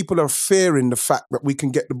now people are fearing the fact that we can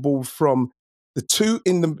get the ball from the two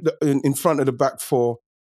in front of the back four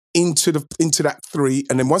into that three.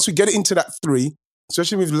 And then once we get it into that three,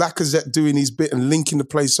 especially with Lacazette doing his bit and linking the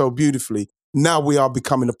play so beautifully, now we are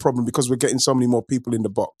becoming a problem because we're getting so many more people in the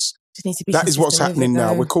box. That is what's happening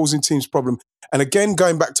now. We're causing teams problem. And again,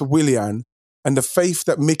 going back to Willian and the faith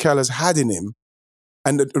that Mikel has had in him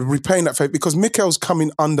and repaying that faith, because Mikel's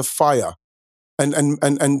coming under fire and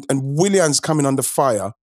Willian's coming under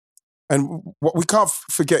fire. And what we can't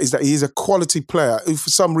forget is that he is a quality player who, for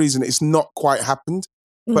some reason, it's not quite happened.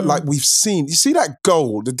 But like we've seen, you see that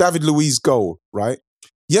goal, the David Luiz goal, right?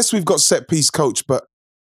 Yes, we've got set piece coach, but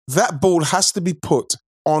that ball has to be put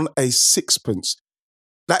on a sixpence.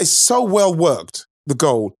 That is so well worked, the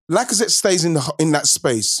goal. Lacazette stays in that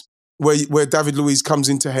space where David Luiz comes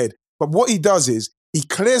into head. But what he does is he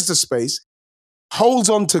clears the space, holds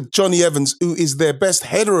on to Johnny Evans, who is their best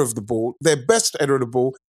header of the ball,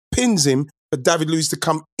 pins him for David Luiz to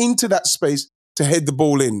come into that space to head the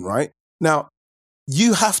ball in, right? Now,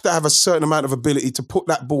 you have to have a certain amount of ability to put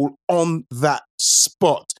that ball on that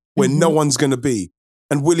spot where no one's going to be.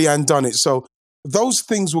 And Willian done it. So those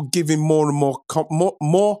things will give him more and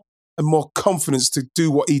more confidence to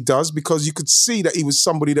do what he does, because you could see that he was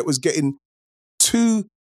somebody that was getting too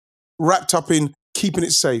wrapped up in keeping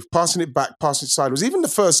it safe, passing it back, passing it sideways. Even the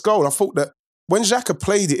first goal, I thought that when Xhaka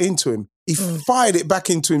played it into him, he fired it back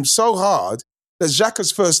into him so hard that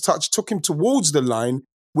Xhaka's first touch took him towards the line,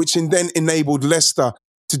 which then enabled Leicester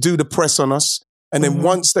to do the press on us. And then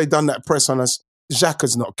once they done that press on us,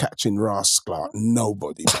 Xhaka's not catching Rascal.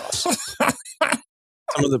 Nobody does.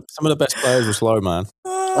 Some of the best players were slow, man.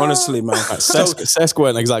 Honestly, man. Cesc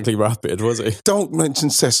weren't exactly rapid, was he? Don't mention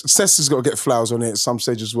Cesc. Cesc has got to get flowers on it at some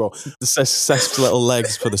stage as well. The Cesc's little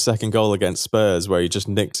legs for the second goal against Spurs, where he just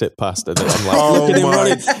nicks it past it. I'm like, look at him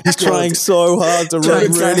running. He's trying so hard to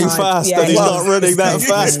run really fast, and he's not running that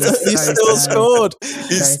fast. He still scored.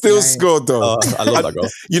 He still scored, though. I love that goal.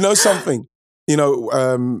 You know something? You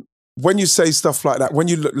know, when you say stuff like that, when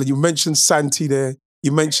you mention Santi there,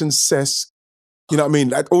 you mention Cesc, you know what I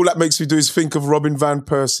mean? All that makes me do is think of Robin van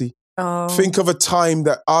Persie. Oh. Think of a time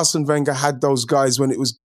that Arsene Wenger had those guys when it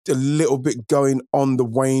was a little bit going on the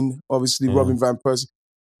wane. Obviously, Robin van Persie.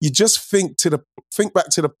 You just think back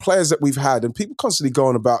to the players that we've had, and people constantly go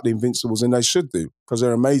on about the Invincibles, and they should do because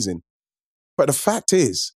they're amazing. But the fact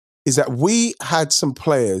is that we had some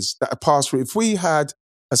players that are passed through. If we had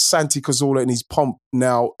a Santi Cazorla in his pomp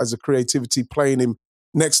now as a creativity, playing him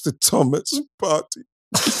next to Thomas Partey,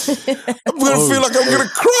 I'm going to feel like I'm going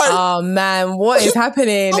to cry. Oh, man, what is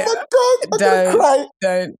happening? Oh, my God, I'm going to cry.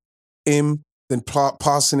 Don't. Him, then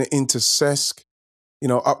passing it into Cesc, you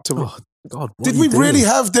know, up to... Oh, God, did we really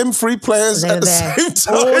have them three players at the same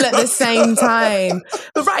time? All at the same time.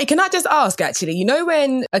 But right, can I just ask, actually, you know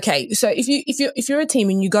when... Okay, so if you're a team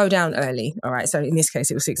and you go down early, all right, so in this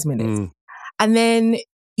case, it was 6 minutes, and then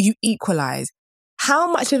you equalise,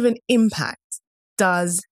 how much of an impact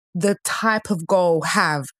does the type of goal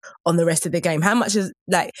have on the rest of the game? How much is,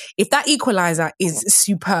 like, if that equaliser is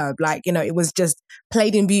superb, like, you know, it was just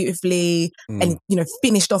played in beautifully and, you know,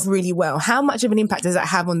 finished off really well, how much of an impact does that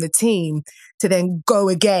have on the team to then go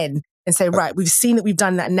again and say, right, we've seen that we've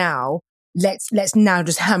done that now, let's now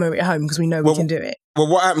just hammer it home because we know we can do it? Well,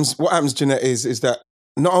 what happens, Jeanette, is that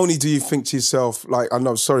not only do you think to yourself, like, I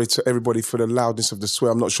know, sorry to everybody for the loudness of the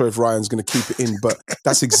swear, I'm not sure if Ryan's going to keep it in, but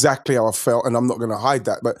that's exactly how I felt, and I'm not going to hide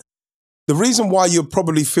that. But the reason why you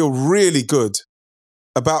probably feel really good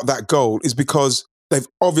about that goal is because they've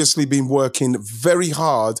obviously been working very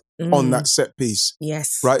hard on that set piece.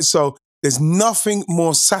 Yes. Right? So there's nothing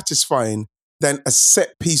more satisfying than a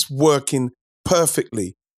set piece working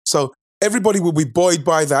perfectly. So everybody will be buoyed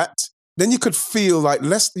by that. Then you could feel like,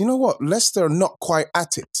 you know what? Leicester are not quite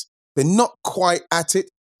at it. They're not quite at it.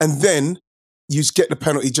 And then you get the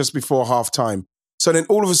penalty just before half time. So then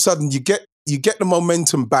all of a sudden you get the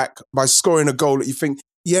momentum back by scoring a goal that you think,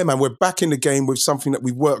 yeah, man, we're back in the game with something that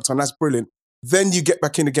we worked on. That's brilliant. Then you get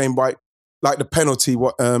back in the game by, like, the penalty,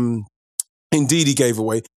 what Ndidi gave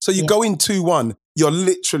away. So you go in 2-1,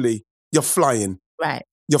 you're flying. Right.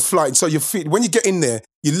 You're flying. So when you get in there,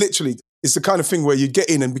 it's the kind of thing where you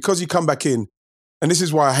get in, and because you come back in, and this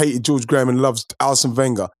is why I hated George Graham and loves Arsene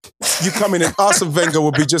Wenger. You come in and Arsene Wenger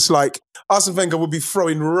would be just like, Arsene Wenger would be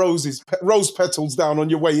throwing rose petals down on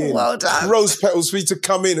your way in. Well done. Rose petals for you to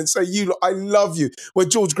come in and say, I love you. Where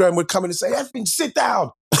George Graham would come in and say, effing sit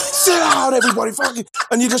down. Sit down, everybody. Fucking.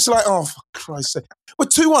 And you're just like, oh, for Christ's sake. We're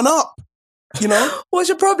 2-1 up. You know? What's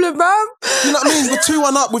your problem, man? You know what I mean? We're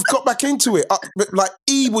 2-1 up. We've got back into it. Like,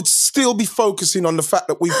 he would still be focusing on the fact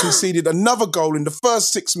that we've conceded another goal in the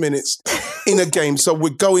first 6 minutes in a game. So we're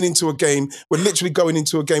going into a game. We're literally going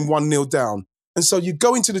into a game 1-0 down. And so you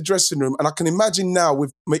go into the dressing room, and I can imagine now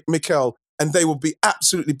with Mikel, and they will be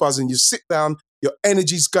absolutely buzzing. You sit down, your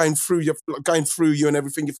energy's going through you and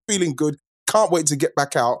everything. You're feeling good. Can't wait to get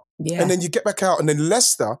back out. Yeah. And then you get back out, and then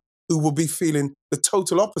Leicester, who will be feeling the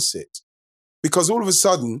total opposite. Because all of a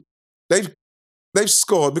sudden, they've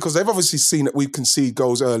scored, because they've obviously seen that we concede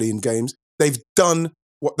goals early in games. They've done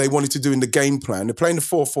what they wanted to do in the game plan. They're playing the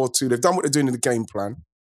 4-4-2. They've done what they're doing in the game plan.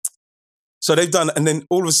 So they've done, and then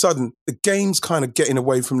all of a sudden, the game's kind of getting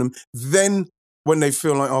away from them. Then when they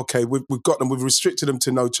feel like, okay, we've got them, we've restricted them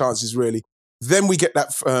to no chances really. Then we get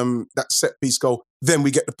that set piece goal. Then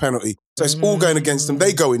we get the penalty. So it's all going against them.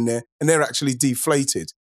 They go in there and they're actually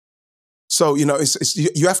deflated. So, you know,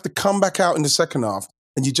 you have to come back out in the second half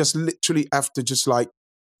and you just literally have to just like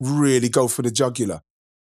really go for the jugular.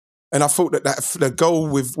 And I thought that the goal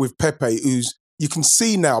with Pepe, you can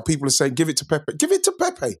see now people are saying, give it to Pepe. Give it to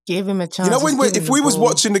Pepe. Give him a chance. You know,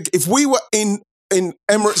 if we were in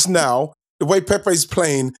Emirates now, the way Pepe's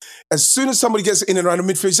playing, as soon as somebody gets in and around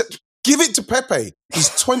the midfield, he said, give it to Pepe. He's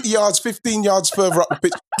 20 yards, 15 yards further up the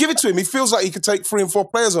pitch. Give it to him. He feels like he could take 3 and 4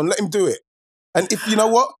 players on. Let him do it. And if you know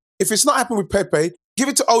what? If it's not happening with Pepe, give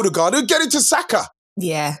it to Odegaard. Or get it to Saka.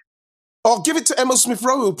 Yeah. Or give it to Emil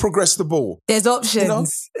Smith-Rowe who'll progress the ball. There's options. You know?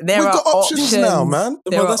 We've got options now, man.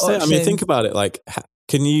 Well, that's it. I mean, think about it. Like,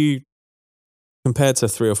 can you, compared to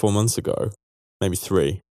 3 or 4 months ago, maybe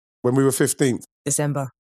 3. When we were 15th. December.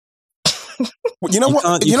 You know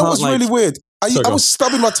what? You know what's really weird? I was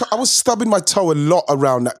stubbing my toe a lot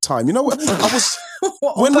around that time. You know what? I was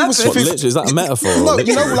when we was 15. Is that a metaphor? No,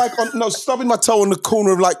 you know, stubbing my toe on the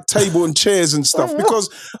corner of like table and chairs and stuff because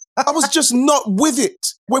I was just not with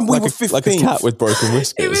it when we were 15. Like a cat with broken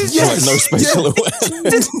whiskers. Yes, no spatial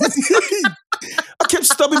awareness. I kept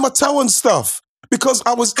stubbing my toe on stuff because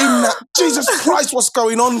I was in that Jesus Christ, what's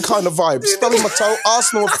going on kind of vibe. Stubbing my toe.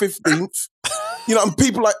 Arsenal at 15th. You know, and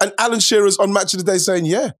people like, and Alan Shearer's on Match of the Day saying,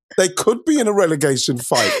 yeah, they could be in a relegation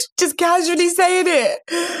fight. Just casually saying it.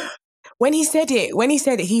 When he said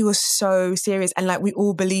it, he was so serious and like we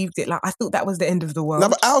all believed it. Like I thought that was the end of the world. No,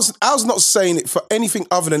 but Al's not saying it for anything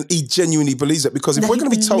other than he genuinely believes it. Because if we're going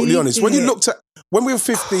to be totally honest, when we were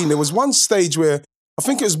 15, there was one stage where, I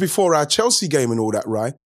think it was before our Chelsea game and all that,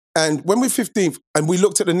 right? And when we're 15th and we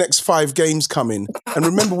looked at the next 5 games coming, and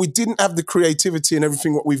remember, we didn't have the creativity and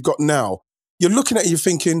everything what we've got now. You're looking at it, you're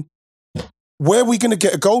thinking, where are we going to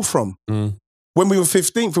get a goal from? When we were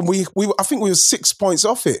 15th, and I think we were 6 points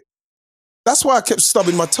off it. That's why I kept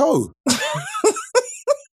stubbing my toe.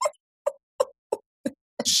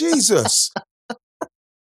 Jesus.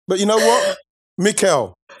 But you know what?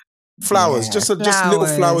 Mikel, flowers, just little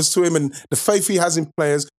flowers to him and the faith he has in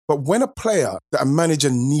players. But when a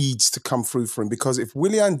manager needs to come through for him, because if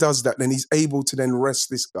Willian does that, then he's able to then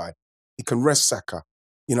rest this guy. He can rest Saka.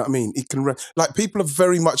 You know what I mean? He can like people are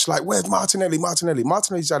very much like, where's Martinelli?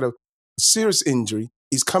 Martinelli's had a serious injury.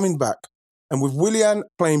 He's coming back. And with Willian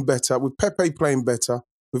playing better, with Pepe playing better,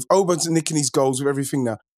 with Aubameyang nicking his goals, with everything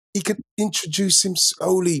now, he could introduce him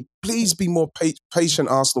slowly. Please be more patient,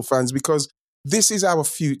 Arsenal fans, because this is our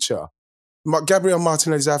future. Gabriel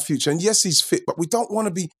Martinelli is our future. And yes, he's fit, but we don't want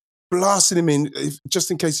to be blasting him in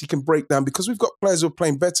just in case he can break down, because we've got players who are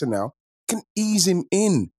playing better now. Can ease him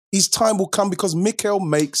in. His time will come because Mikel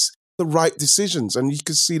makes the right decisions. And you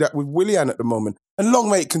can see that with Willian at the moment. And long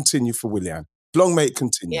may it continue for Willian. Long may it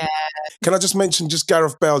continue. Yeah. Can I just mention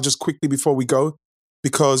Gareth Bale just quickly before we go?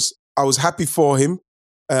 Because I was happy for him.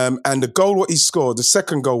 And the goal what he scored, the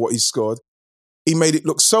second goal what he scored, he made it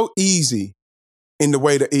look so easy in the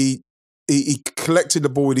way that he collected the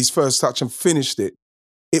ball with his first touch and finished it.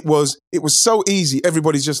 It was so easy.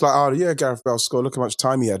 Everybody's just like, oh, yeah, Gareth Bale scored. Look how much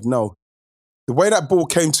time he had. No. The way that ball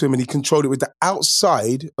came to him and he controlled it with the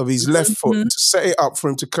outside of his left foot to set it up for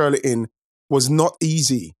him to curl it in was not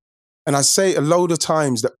easy. And I say a load of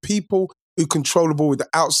times that people who control the ball with the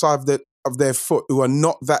outside of their foot, who are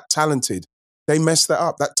not that talented, they mess that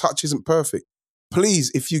up. That touch isn't perfect.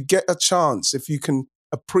 Please, if you get a chance, if you can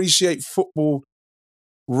appreciate football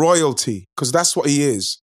royalty, because that's what he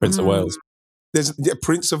is. Prince of Wales.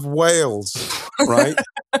 Prince of Wales, right?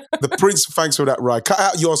 The Prince, thanks for that, right? Cut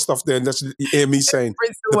out your stuff there and just hear me saying,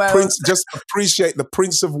 Prince, just appreciate the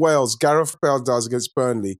Prince of Wales, Gareth Bale does against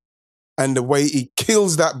Burnley, and the way he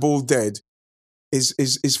kills that ball dead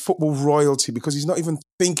is football royalty, because he's not even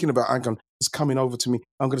thinking about, it's coming over to me.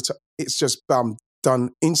 It's just bam,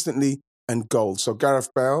 done instantly and gold. So Gareth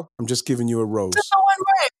Bale, I'm just giving you a rose.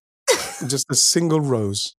 Just a single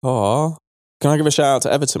rose. Oh, can I give a shout out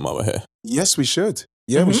to Everton while we're here? Yes, we should.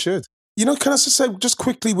 Yeah, we should. You know, can I just say just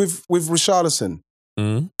quickly with Richarlison,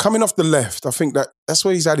 coming off the left, I think that's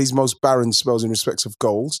where he's had his most barren spells in respect of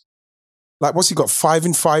goals. Like, what's he got? 5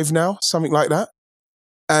 in 5 now? Something like that.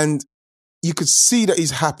 And you could see that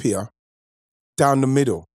he's happier down the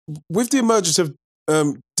middle. With the emergence of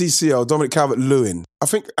DCL, Dominic Calvert-Lewin, I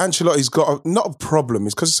think Ancelotti's got not a problem,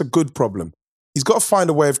 it's because it's a good problem. He's got to find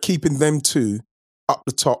a way of keeping them two up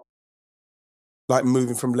the top, like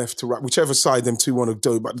moving from left to right, whichever side them two want to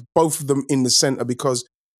do, but both of them in the centre, because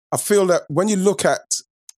I feel that when you look at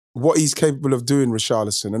what he's capable of doing,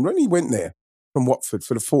 Richarlison, and when he went there from Watford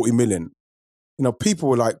for the 40 million, you know, people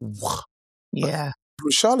were like, what? Yeah.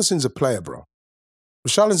 Richarlison's a player, bro.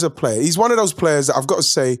 Richarlison's a player. He's one of those players that I've got to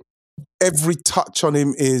say, every touch on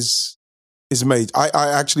him is made. I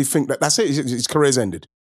actually think that's it. His career's ended.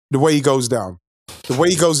 The way he goes down.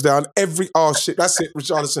 Every, that's it,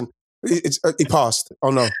 Richarlison. He passed. Oh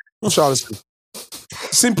no, Richarlison.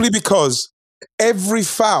 Simply because every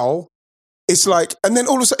foul, it's like, and then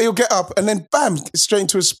all of a sudden he'll get up and then bam, straight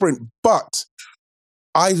into a sprint. But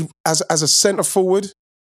as a centre forward,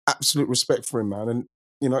 absolute respect for him, man. And,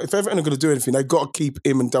 you know, if Everton are going to do anything, they've got to keep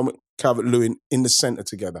him and Dominic Calvert-Lewin in the centre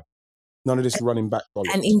together. None of this running back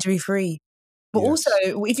bollocks. And injury-free. But also,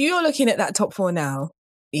 if you're looking at that top four now,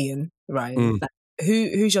 Ian, right, like,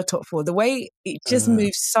 who's your top four? The way it just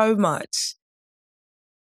moves so much.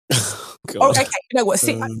 Okay, you know what?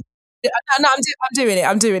 I'm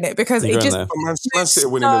doing it because it just Man City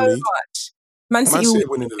winning the league. Much. Man City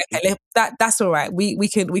winning the league. Okay, that's all right. We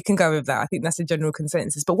can go with that. I think that's a general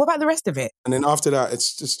consensus. But what about the rest of it? And then after that,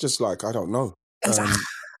 it's just like, I don't know.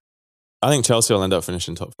 I think Chelsea will end up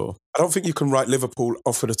finishing top 4. I don't think you can write Liverpool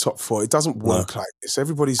off of the top 4. It doesn't work like this.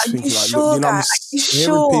 Everybody's thinking like, sure, look, you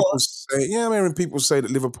know, I'm hearing people say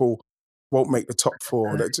that Liverpool won't make the top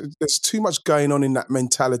 4. There's too much going on in that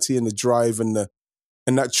mentality and the drive and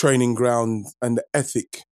that training ground and the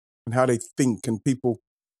ethic and how they think and people,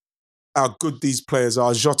 how good these players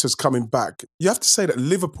are. Jota's coming back. You have to say that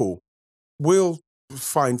Liverpool will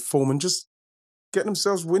find form and just get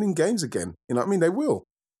themselves winning games again. You know what I mean? They will.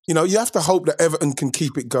 You know, you have to hope that Everton can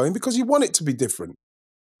keep it going because you want it to be different.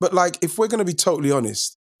 But, like, if we're going to be totally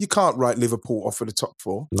honest, you can't write Liverpool off of the top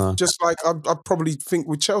 4. No. Just like I probably think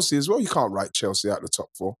with Chelsea as well, you can't write Chelsea out of the top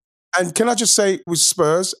 4. And can I just say, with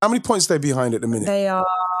Spurs, how many points are they behind at the minute? They are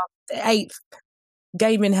 8th,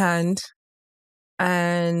 game in hand,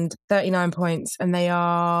 and 39 points, and they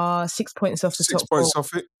are 6 points off the top 4. 6 points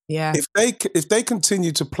off it? Yeah. If they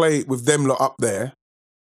continue to play with them lot up there,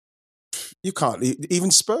 you can't. Even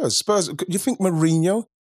Spurs, you think Mourinho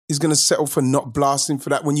is going to settle for not blasting for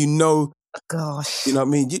that when you know? Gosh, you know what I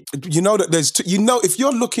mean. You know that there's. You know, if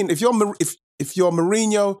you're looking, if you're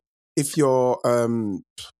Mourinho, if you're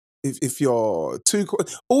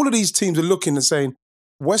Tuchel, all of these teams are looking and saying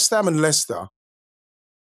West Ham and Leicester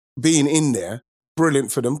being in there,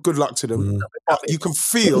 brilliant for them. Good luck to them. But you can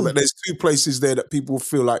feel that there's 2 places there that people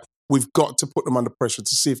feel like we've got to put them under pressure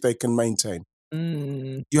to see if they can maintain.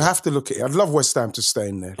 You have to look at it. I'd love West Ham to stay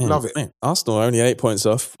in there. Love it. Man, Arsenal are only 8 points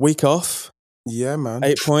off. Week off. Yeah, man.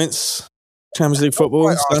 8 points. Champions League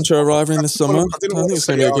football. Sancho arriving in the summer. I think it's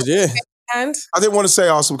going to be a good year. And I didn't want to say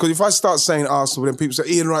Arsenal because if I start saying Arsenal, then people say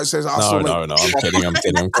Ian Wright says Arsenal. No. I'm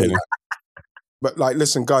kidding. But like,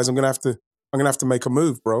 listen, guys, I'm gonna have to make a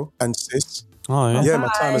move, bro, and sis. Oh yeah. My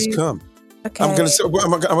time has come. okay, I'm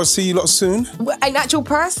gonna see you lot soon. an actual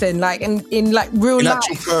person, like in like real An life.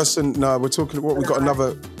 actual person. No, we're talking. What we got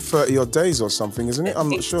another 30 odd days or something, isn't it? I'm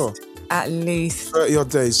not sure. At least 30 odd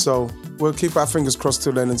days. So we'll keep our fingers crossed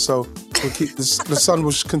till then, and so we'll keep the sun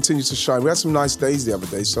will continue to shine. We had some nice days the other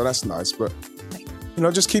day, so that's nice. But you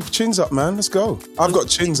know, just keep your chins up, man. Let's go. I've got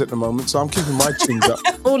chins at the moment, so I'm keeping my chins up.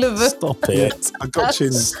 all of it. Stop it. I've got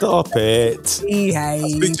chins. Stop it. Hey.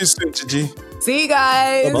 Speak to you soon, Gigi. See you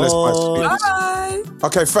guys. Bye.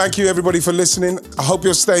 Okay, thank you everybody for listening. I hope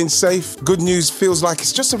you're staying safe. Good news feels like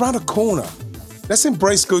it's just around the corner. Let's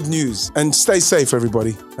embrace good news and stay safe,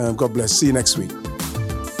 everybody. God bless. See you next week.